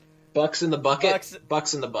 Bucks in the bucket.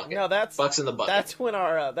 Bucks in the bucket. No, that's Bucks in the bucket.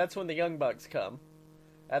 That's when the Young Bucks come.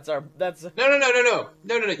 No.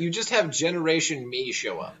 You just have Generation Me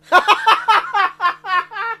show up.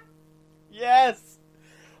 Yes.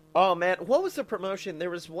 Oh man, what was the promotion? There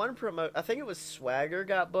was one I think it was Swagger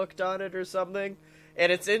got booked on it or something, and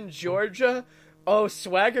it's in Georgia. Oh,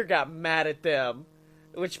 Swagger got mad at them,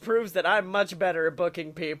 which proves that I'm much better at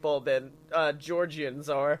booking people than Georgians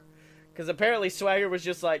are. Because apparently Swagger was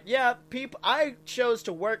just like, yeah, I chose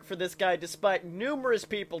to work for this guy despite numerous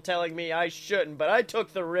people telling me I shouldn't, but I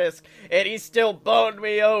took the risk, and he still boned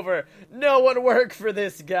me over. No one worked for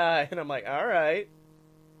this guy. And I'm like, alright.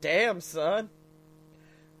 Damn, son.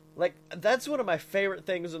 Like, that's one of my favorite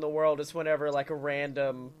things in the world is whenever, like, a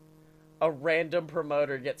random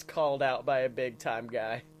promoter gets called out by a big-time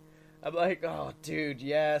guy. I'm like, oh, dude,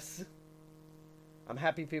 yes. I'm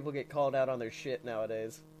happy people get called out on their shit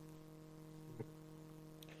nowadays.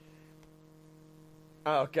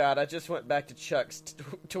 Oh, God, I just went back to Chuck's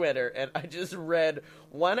Twitter, and I just read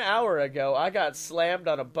 1 hour ago I got slammed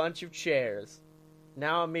on a bunch of chairs.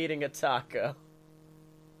 Now I'm eating a taco.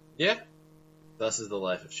 Yeah. Thus is the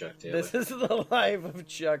life of Chuck Taylor. This is the life of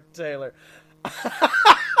Chuck Taylor.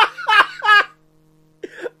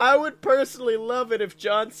 I would personally love it if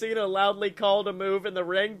John Cena loudly called a move in the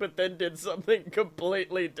ring, but then did something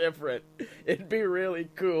completely different. It'd be really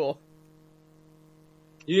cool.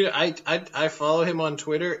 Yeah, I follow him on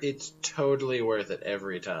Twitter. It's totally worth it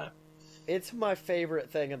every time. It's my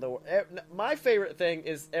favorite thing in the world. My favorite thing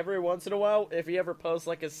is every once in a while, if he ever posts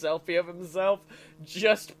like a selfie of himself,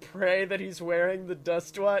 just pray that he's wearing the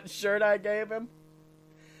Dustwatch shirt I gave him.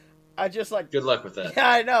 I just like... Good luck with that. Yeah,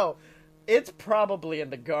 I know. It's probably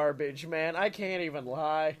in the garbage, man. I can't even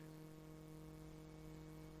lie.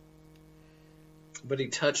 But he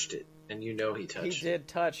touched it, and you know he touched it. He did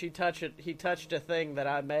touch. He touched a thing that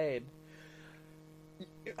I made.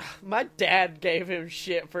 My dad gave him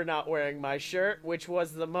shit for not wearing my shirt, which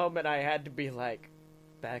was the moment I had to be like,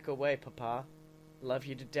 back away, Papa. Love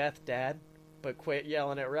you to death, Dad. But quit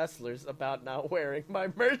yelling at wrestlers about not wearing my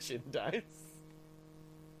merchandise.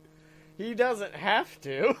 He doesn't have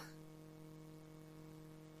to.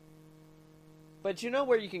 But you know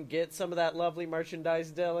where you can get some of that lovely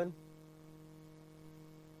merchandise, Dylan?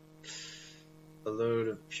 A load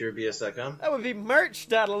of purebs.com. That would be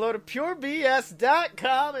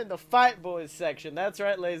merch.aloadofpurebs.com in the Fight Boys section. That's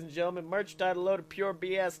right, ladies and gentlemen.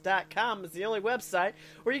 Merch.aloadofpurebs.com is the only website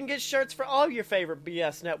where you can get shirts for all your favorite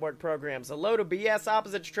BS Network programs. A load of BS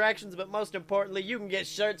opposite attractions, but most importantly, you can get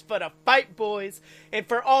shirts for the Fight Boys and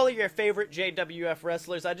for all of your favorite JWF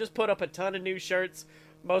wrestlers. I just put up a ton of new shirts,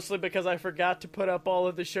 mostly because I forgot to put up all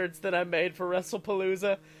of the shirts that I made for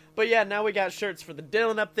WrestlePalooza. But yeah, now we got shirts for the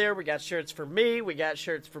Dylan up there, we got shirts for me, we got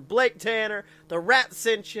shirts for Blake Tanner, the Rat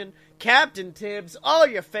Ascension, Captain Tibbs, all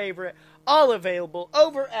your favorite, all available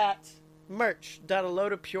over at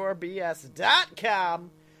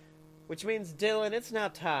merch.aloadofpurebs.com, which means, Dylan, it's now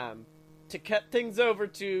time to cut things over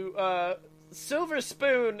to Silver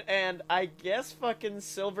Spoon and I guess fucking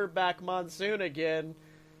Silverback Monsoon again,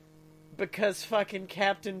 because fucking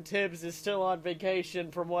Captain Tibbs is still on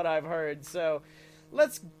vacation from what I've heard, so...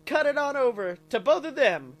 let's cut it on over to both of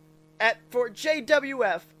them for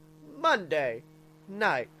JWF Monday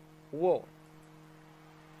Night War.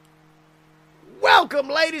 Welcome,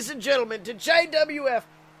 ladies and gentlemen, to JWF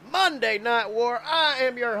Monday Night War. I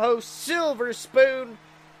am your host, Silver Spoon.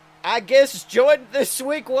 I guess joined this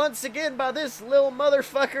week once again by this little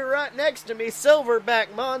motherfucker right next to me,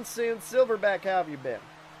 Silverback Monsoon. Silverback, how have you been?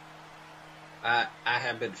 I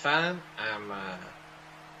have been fine.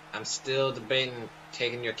 I'm still debating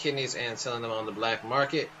taking your kidneys and selling them on the black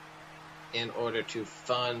market in order to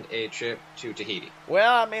fund a trip to Tahiti.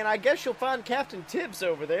 Well, I mean, I guess you'll find Captain Tibbs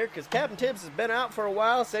over there, because Captain Tibbs has been out for a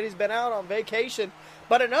while, said he's been out on vacation.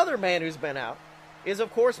 But another man who's been out is,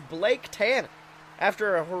 of course, Blake Tanner.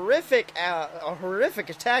 After a horrific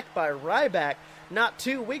attack by Ryback not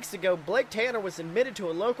 2 weeks ago, Blake Tanner was admitted to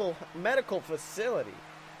a local medical facility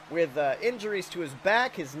with injuries to his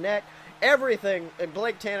back, his neck, everything, and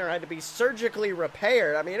Blake Tanner had to be surgically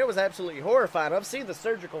repaired. I mean, it was absolutely horrifying. I've seen the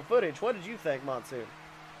surgical footage. What did you think, Monsoon?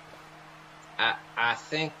 I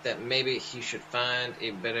think that maybe he should find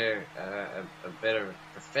a better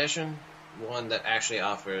profession, one that actually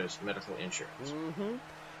offers medical insurance. Mm-hmm.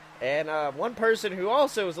 And one person who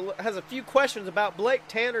also has a few questions about Blake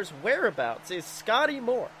Tanner's whereabouts is Scotty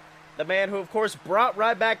Moore, the man who, of course, brought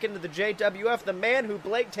Ryback into the JWF, the man who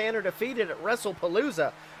Blake Tanner defeated at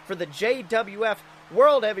WrestlePalooza for the JWF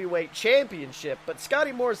World Heavyweight Championship. But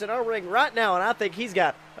Scotty Moore's in our ring right now, and I think he's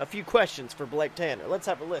got a few questions for Blake Tanner. Let's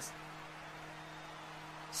have a listen.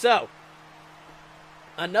 So,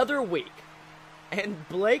 another week, and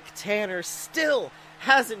Blake Tanner still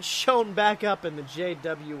hasn't shown back up in the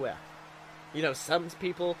JWF. You know, some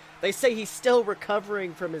people, they say he's still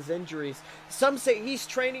recovering from his injuries. Some say he's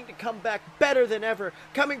training to come back better than ever,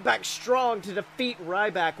 coming back strong to defeat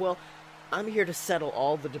Ryback. Well, I'm here to settle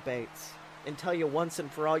all the debates and tell you once and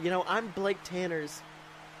for all, you know, I'm Blake Tanner's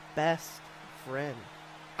best friend.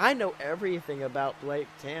 I know everything about Blake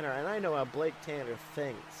Tanner, and I know how Blake Tanner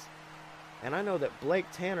thinks. And I know that Blake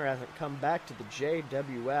Tanner hasn't come back to the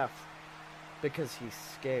JWF because he's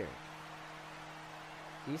scared.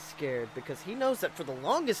 He's scared because he knows that for the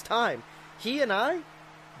longest time, he and I,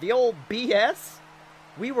 the old BS,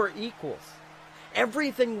 we were equals.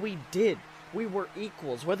 Everything we did, we were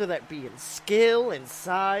equals. Whether that be in skill, in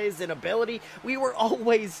size, in ability, we were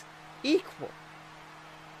always equal.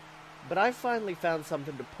 But I finally found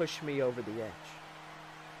something to push me over the edge.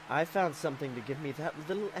 I found something to give me that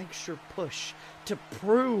little extra push to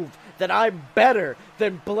prove that I'm better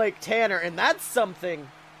than Blake Tanner, and that something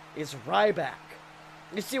is Ryback.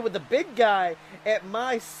 You see, with the big guy at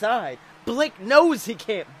my side, Blake knows he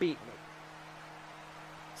can't beat me.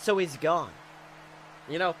 So he's gone.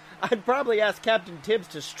 You know, I'd probably ask Captain Tibbs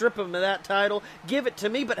to strip him of that title, give it to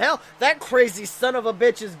me, but hell, that crazy son of a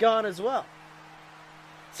bitch is gone as well.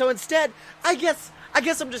 So instead, I guess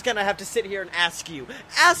I'm just gonna have to sit here and ask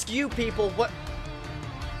you people what...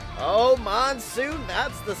 Oh, Monsoon,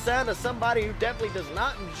 that's the sound of somebody who definitely does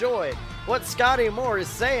not enjoy what Scotty Moore is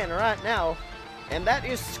saying right now. And that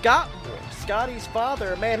is Scott Moore, Scotty's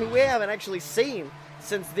father, a man who we haven't actually seen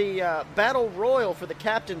since the Battle Royal for the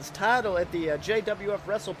Captain's title at the JWF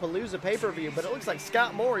WrestlePalooza pay-per-view. But it looks like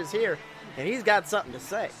Scott Moore is here, and he's got something to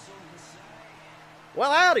say.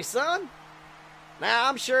 Well, howdy, son. Now,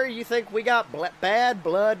 I'm sure you think we got bad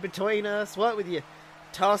blood between us. What with you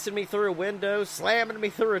tossing me through a window, slamming me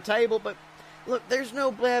through a table? But look, there's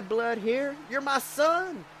no bad blood here. You're my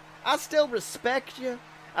son. I still respect you.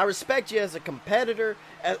 I respect you as a competitor,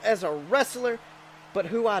 as a wrestler. But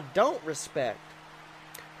who I don't respect,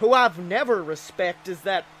 who I've never respected, is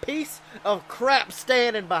that piece of crap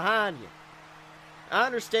standing behind you. I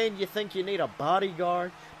understand you think you need a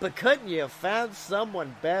bodyguard, but couldn't you have found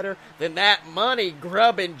someone better than that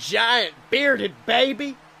money-grubbing, giant, bearded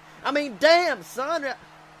baby? I mean, damn, son,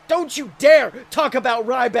 don't you dare talk about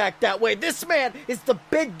Ryback that way. This man is the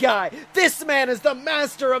big guy. This man is the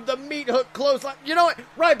master of the meat hook clothesline. You know what?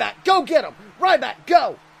 Ryback, go get him. Ryback,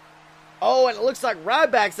 go. Oh, and it looks like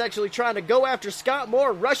Ryback's actually trying to go after Scott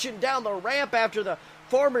Moore, rushing down the ramp after the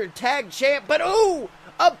former tag champ. But, ooh,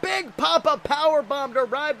 a big pop-up powerbomb to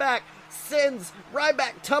Ryback sends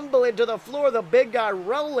Ryback tumbling to the floor, the big guy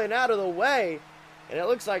rolling out of the way. And it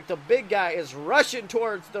looks like the big guy is rushing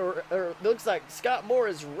towards looks like Scott Moore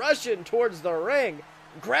is rushing towards the ring,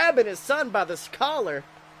 grabbing his son by the collar.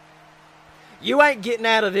 You ain't getting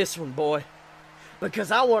out of this one, boy,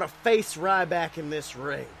 because I want to face Ryback in this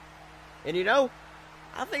ring. And you know,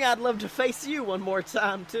 I think I'd love to face you one more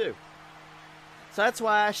time, too. So that's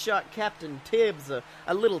why I shot Captain Tibbs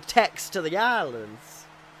a little text to the islands.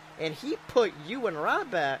 And he put you and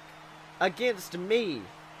Ryback against me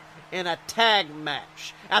in a tag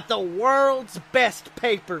match at the world's best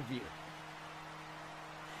pay-per-view.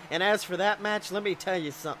 And as for that match, let me tell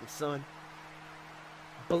you something, son.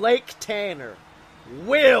 Blake Tanner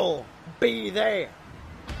will be there.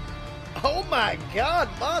 Oh my God,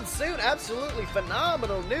 Monsoon, absolutely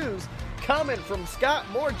phenomenal news coming from Scott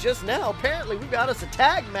Moore just now. Apparently we got us a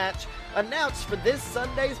tag match announced for this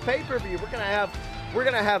Sunday's pay-per-view. We're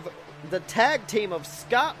gonna have the tag team of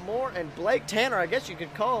Scott Moore and Blake Tanner. I guess you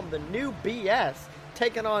could call them the new BS,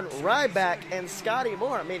 taking on Ryback and Scotty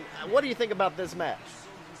Moore. I mean, what do you think about this match?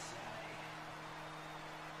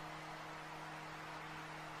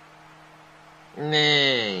 I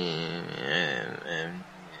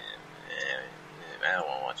don't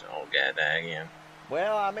want to watch the whole goddamn again.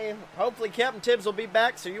 Well, I mean, hopefully Captain Tibbs will be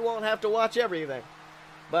back so you won't have to watch everything.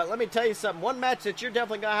 But let me tell you something. One match that you're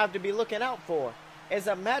definitely going to have to be looking out for is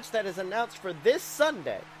a match that is announced for this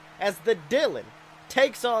Sunday as the Dylan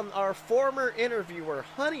takes on our former interviewer,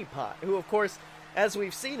 Honeypot, who, of course, as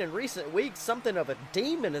we've seen in recent weeks, something of a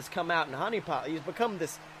demon has come out in Honeypot. He's become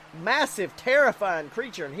this massive, terrifying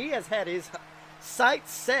creature, and he has had his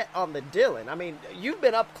sights set on the Dylan. I mean, you've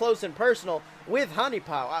been up close and personal with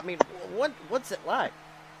Honeypot. I mean, what's it like?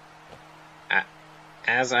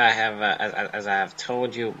 As I have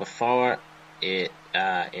told you before, it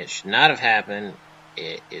should not have happened.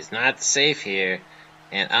 It is not safe here.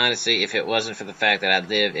 And honestly, if it wasn't for the fact that I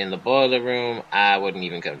live in the boiler room, I wouldn't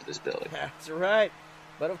even come to this building. That's right.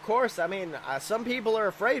 But of course, I mean, some people are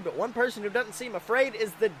afraid, but one person who doesn't seem afraid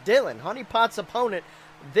is the Dylan, Honeypot's opponent,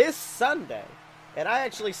 this Sunday. And I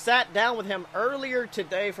actually sat down with him earlier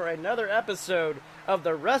today for another episode of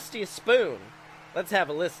the Rusty Spoon. Let's have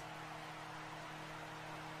a listen.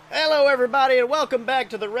 Hello, everybody, and welcome back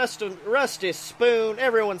to the Rusty Spoon,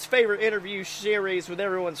 everyone's favorite interview series with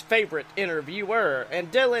everyone's favorite interviewer.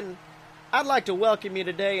 And Dylan, I'd like to welcome you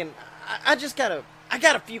today, and I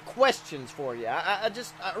got a few questions for you. I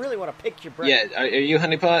really want to pick your brain. Yeah, are you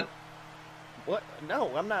Honeypot? What?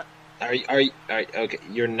 No, I'm not. Are you, okay,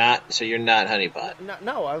 you're not, so you're not Honeypot.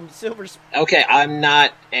 No, I'm Silver Spoon. Okay, I'm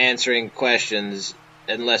not answering questions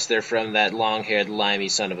unless they're from that long-haired, limey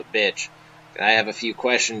son of a bitch. I have a few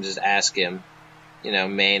questions to ask him. You know,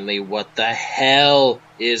 mainly what the hell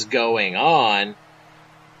is going on?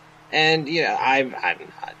 And, you know, I'm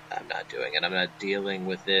not doing it. I'm not dealing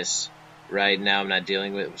with this right now. I'm not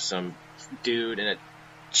dealing with some dude in a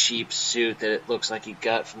cheap suit that it looks like he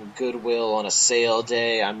got from Goodwill on a sale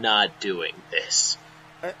day. I'm not doing this.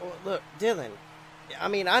 Look, Dylan, I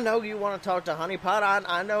mean, I know you want to talk to Honeypot.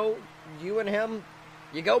 I know you and him,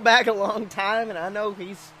 you go back a long time, and I know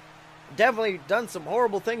he's definitely done some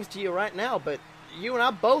horrible things to you right now, but you and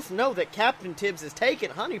I both know that Captain Tibbs has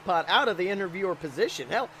taken Honeypot out of the interviewer position.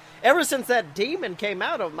 Hell, ever since that demon came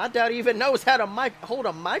out of him, I doubt he even knows how to hold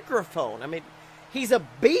a microphone. I mean, he's a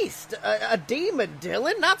beast, a demon,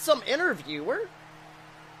 Dylan, not some interviewer.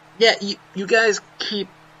 Yeah, you guys keep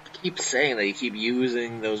saying that. You keep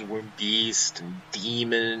using those words beast and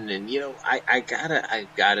demon, and I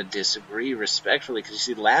gotta disagree respectfully, because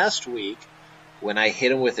you see, last week when I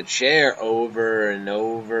hit him with a chair over and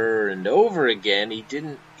over and over again, he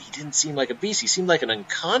didn't seem like a beast. He seemed like an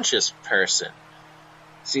unconscious person.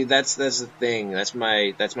 See, that's the thing. That's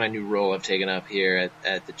my new role I've taken up here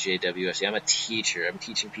at the JWFC. I'm a teacher. I'm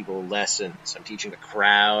teaching people lessons. I'm teaching the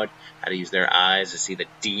crowd how to use their eyes to see that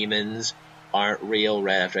demons aren't real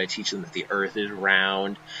right after I teach them that the earth is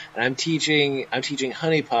round. And I'm teaching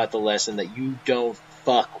Honeypot the lesson that you don't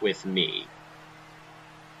fuck with me.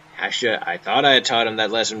 Actually, I thought I had taught him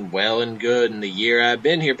that lesson well and good in the year I've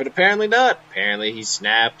been here, but apparently not. Apparently he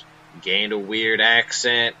snapped, gained a weird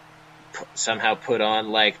accent, somehow put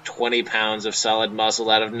on like 20 pounds of solid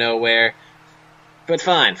muscle out of nowhere. But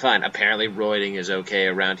fine. Apparently roiding is okay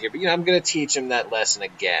around here. But I'm going to teach him that lesson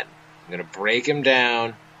again. I'm going to break him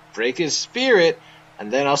down, break his spirit,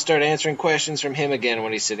 and then I'll start answering questions from him again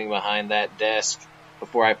when he's sitting behind that desk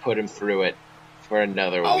before I put him through it for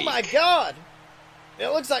another week. Oh my god! It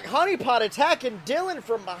looks like Honeypot attacking Dylan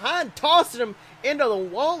from behind, tossing him into the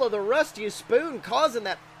wall of the Rusty Spoon, causing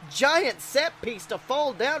that giant set piece to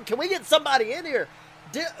fall down. Can we get somebody in here?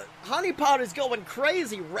 Honeypot is going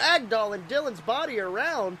crazy, ragdolling Dylan's body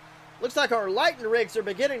around. Looks like our lighting rigs are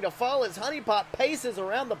beginning to fall as Honeypot paces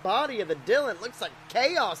around the body of the Dylan. Looks like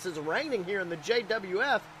chaos is reigning here in the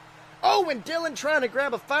JWF. Oh, and Dylan trying to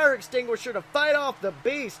grab a fire extinguisher to fight off the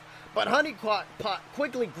beast, but Honeypot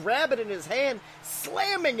quickly grabbed it in his hand,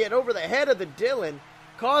 slamming it over the head of the Dylan,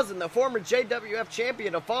 causing the former JWF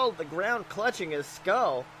champion to fall to the ground, clutching his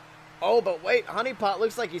skull. Oh, but wait, Honeypot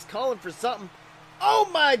looks like he's calling for something. Oh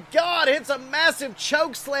my god, hits a massive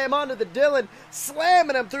choke slam onto the Dylan,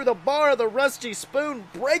 slamming him through the bar of the Rusty Spoon,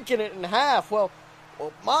 breaking it in half. Well,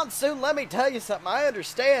 Monsoon, let me tell you something. I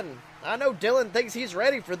understand. I know Dylan thinks he's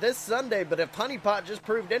ready for this Sunday, but if Honeypot just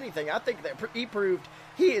proved anything, I think that he proved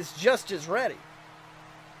he is just as ready.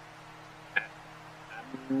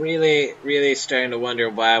 I'm really starting to wonder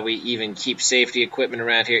why we even keep safety equipment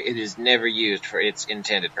around here. It is never used for its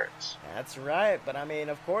intended purpose. That's right, but I mean,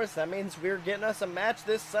 of course, that means we're getting us a match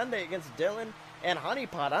this Sunday against Dylan and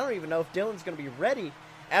Honeypot. I don't even know if Dylan's going to be ready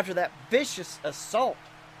after that vicious assault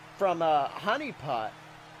from Honeypot.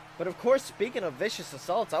 But of course, speaking of vicious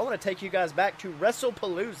assaults, I want to take you guys back to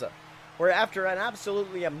WrestlePalooza, where after an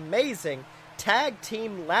absolutely amazing tag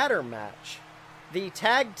team ladder match, the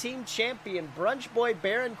tag team champion Brunch Boy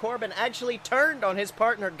Baron Corbin actually turned on his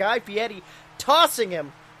partner Guy Fieri, tossing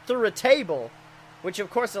him through a table, which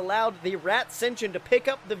of course allowed the Rat Ascension to pick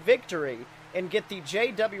up the victory and get the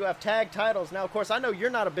JWF tag titles. Now, of course, I know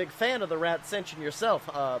you're not a big fan of the Rat Ascension yourself,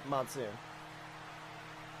 Monsoon.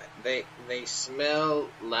 They smell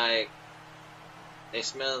like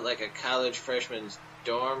a college freshman's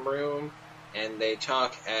dorm room, and they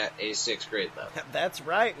talk at a 6th grade level. That's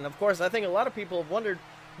right, and of course, I think a lot of people have wondered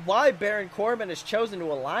why Baron Corbin has chosen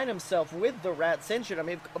to align himself with the Rat Ascension. I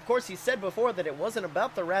mean, of course, he said before that it wasn't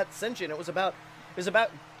about the Rat Ascension; it was about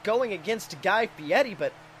going against Guy Fieri.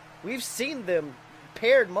 But we've seen them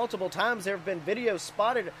paired multiple times. There have been videos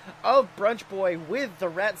spotted of Brunch Boy with the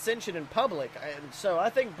Rat Ascension in public, and so I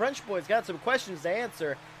think Brunch Boy's got some questions to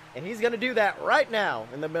answer, and he's going to do that right now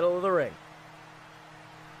in the middle of the ring.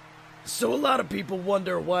 So a lot of people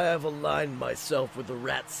wonder why I've aligned myself with the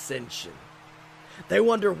Rat Ascension. They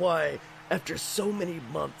wonder why, after so many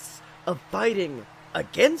months of fighting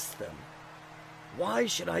against them, why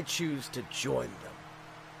should I choose to join them?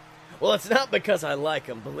 Well, it's not because I like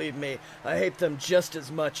them, believe me. I hate them just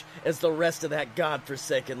as much as the rest of that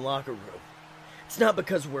godforsaken locker room. It's not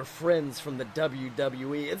because we're friends from the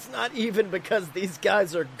WWE. It's not even because these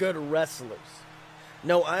guys are good wrestlers.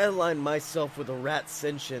 No, I align myself with the Rat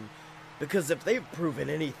Ascension because if they've proven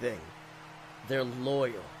anything, they're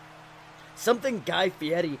loyal. Something Guy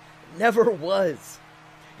Fieri never was.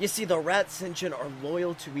 You see, the Rat Ascension are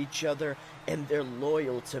loyal to each other, and they're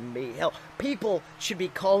loyal to me. Hell, people should be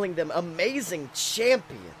calling them amazing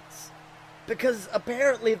champions, because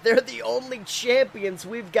apparently they're the only champions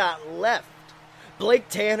we've got left. Blake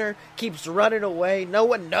Tanner keeps running away. No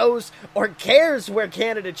one knows or cares where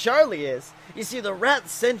Canada Charlie is. You see, the Rat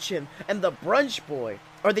Ascension and the Brunch Boy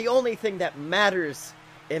are the only thing that matters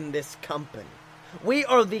in this company. We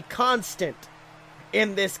are the constant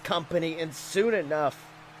in this company, and soon enough,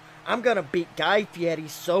 I'm gonna beat Guy Fieri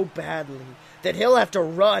so badly that he'll have to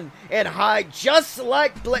run and hide just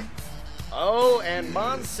like Blake. Oh, and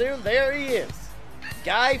Monsoon, there he is.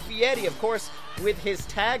 Guy Fieri, of course, with his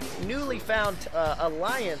newly found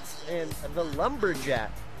alliance in the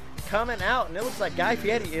Lumberjack coming out, and it looks like Guy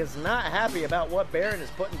Fieri is not happy about what Baron is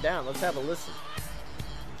putting down. Let's have a listen.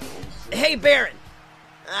 Hey, Baron!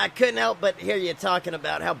 I couldn't help but hear you talking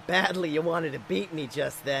about how badly you wanted to beat me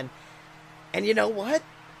just then. And you know what?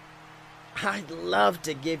 I'd love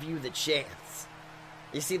to give you the chance.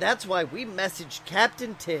 You see, that's why we messaged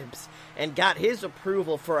Captain Tibbs and got his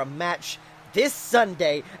approval for a match this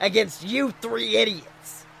Sunday against you three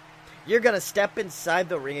idiots. You're gonna step inside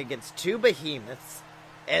the ring against two behemoths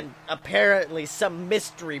and apparently some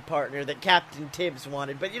mystery partner that Captain Tibbs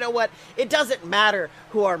wanted. But you know what? It doesn't matter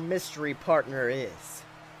who our mystery partner is.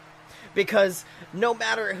 Because no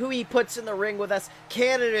matter who he puts in the ring with us,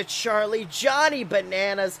 Canada Charlie, Johnny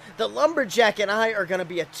Bananas, the Lumberjack, and I are going to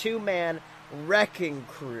be a two-man wrecking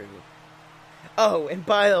crew. Oh, and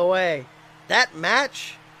by the way, that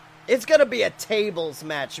match, it's going to be a tables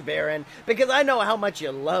match, Baron, because I know how much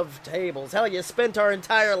you love tables. Hell, you spent our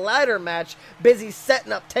entire ladder match busy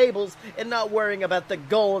setting up tables and not worrying about the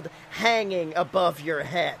gold hanging above your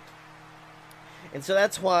head. And so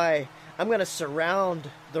that's why I'm going to surround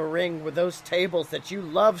the ring with those tables that you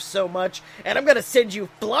love so much, and I'm going to send you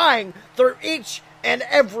flying through each and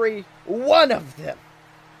every one of them.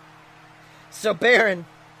 So, Baron,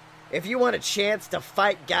 if you want a chance to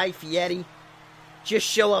fight Guy Fieri, just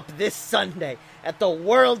show up this Sunday at the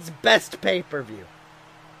world's best pay-per-view.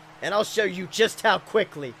 And I'll show you just how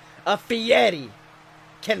quickly a Fieri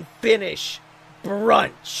can finish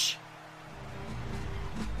brunch.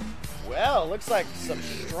 Well, looks like some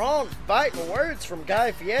strong fighting words from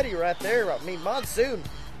Guy Fieri right there. I mean, Monsoon,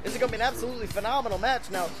 this is going to be an absolutely phenomenal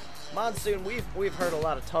match. Now, Monsoon, we've heard a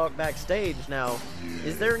lot of talk backstage. Now,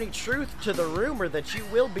 is there any truth to the rumor that you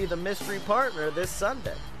will be the mystery partner this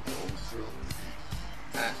Sunday?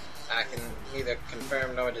 I can neither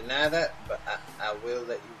confirm nor deny that, but I will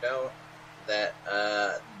let you know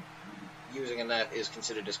that using a knife is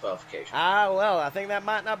considered disqualification. Well, I think that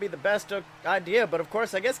might not be the best idea, but of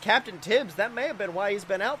course, I guess Captain Tibbs, that may have been why he's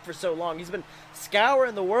been out for so long. He's been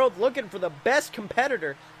scouring the world looking for the best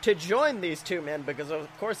competitor to join these two men, because of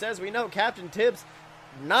course, as we know, Captain Tibbs,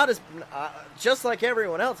 not as just like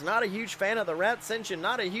everyone else, not a huge fan of the Rat Ascension,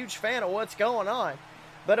 not a huge fan of what's going on.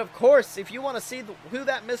 But of course, if you want to see who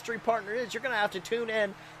that mystery partner is, you're going to have to tune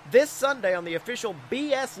in this Sunday on the official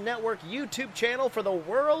BS Network YouTube channel for the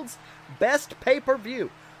world's best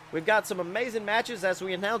pay-per-view. We've got some amazing matches, as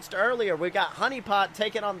we announced earlier. We've got Honeypot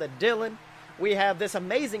taking on the Dylan. We have this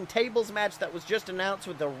amazing tables match that was just announced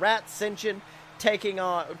with the Rat Ascension taking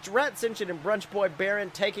on Rat Ascension and Brunch Boy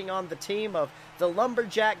Baron taking on the team of the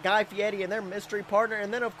Lumberjack, Guy Fieri, and their mystery partner.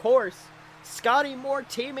 And then, of course, Scotty Moore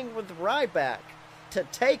teaming with Ryback to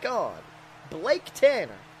take on Blake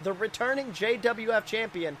Tanner, the returning JWF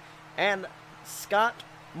champion, and Scott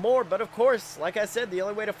Moore. But of course, like I said, the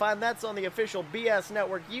only way to find that's on the official BS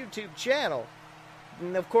Network YouTube channel.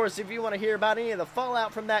 And of course, if you want to hear about any of the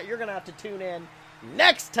fallout from that, you're going to have to tune in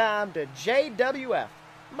next time to JWF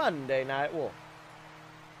Monday Night War.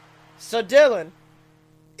 So Dylan,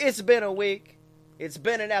 it's been a week. It's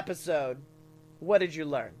been an episode. What did you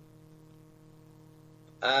learn?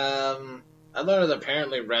 I learned that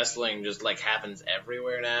apparently wrestling just, happens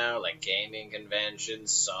everywhere now, gaming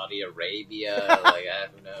conventions, Saudi Arabia,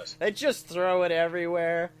 who knows? They just throw it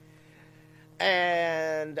everywhere.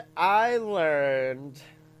 And I learned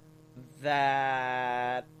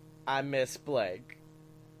that I miss Blake.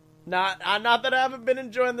 Not that I haven't been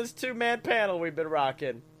enjoying this two-man panel we've been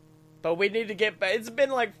rocking, but we need to get back. It's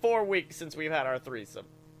been 4 weeks since we've had our threesome.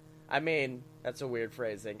 I mean, that's a weird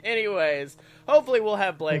phrasing. Anyways, hopefully we'll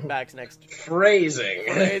have Blake back next.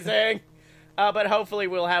 Phrasing. But hopefully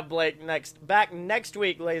we'll have Blake back next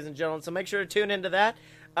week, ladies and gentlemen. So make sure to tune into that.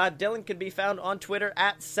 Dylan can be found on Twitter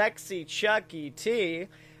at SexyChuckyT.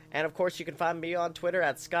 And of course, you can find me on Twitter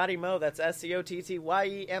at ScottyMo. That's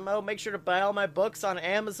SCOTTYEMO. Make sure to buy all my books on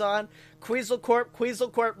Amazon. Queasel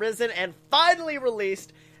Corp Risen, and finally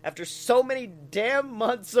released after so many damn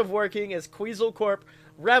months of working is Queasel Corp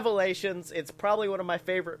Revelations. It's probably one of my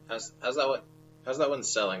favorite. How's that one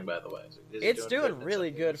selling, by the way? It's doing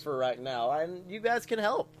really good for right now, and you guys can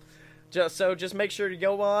help. Just make sure to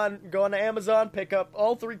go on to Amazon, pick up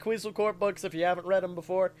all 3 Queasel Corp books if you haven't read them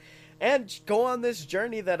before, and go on this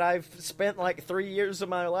journey that I've spent 3 years of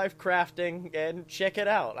my life crafting, and check it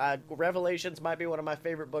out. Revelations might be one of my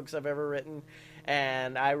favorite books I've ever written,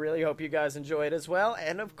 And I really hope you guys enjoy it as well.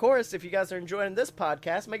 And of course, if you guys are enjoying this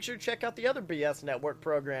podcast, make sure to check out the other BS Network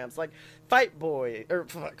programs like Fight Boy, or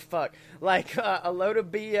like A Load of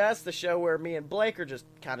BS, the show where me and Blake are just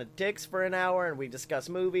kind of dicks for an hour and we discuss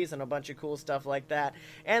movies and a bunch of cool stuff like that.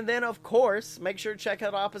 And then, of course, make sure to check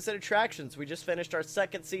out Opposite Attractions. We just finished our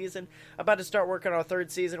second season, about to start working on our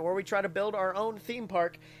third season, where we try to build our own theme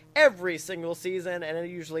park every single season, and it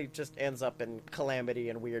usually just ends up in calamity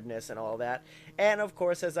and weirdness and all that. And of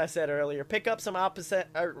course, as I said earlier, pick up some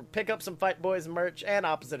Fight Boys merch and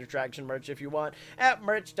Opposite Attraction merch if you want at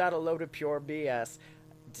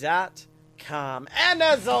merch.aloadofpurebs.com. And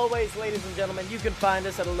as always, ladies and gentlemen, you can find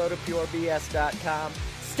us at aloadofpurebs.com.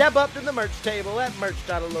 Step up to the merch table at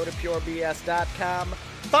merch.aloadofpurebs.com.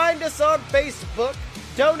 Find us on Facebook.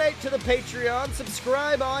 Donate to the Patreon,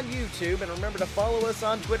 subscribe on YouTube, and remember to follow us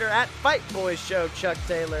on Twitter at Fight Boy Show Chuck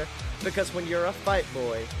Taylor. Because when you're a fight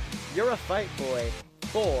boy, you're a fight boy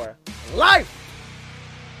for life!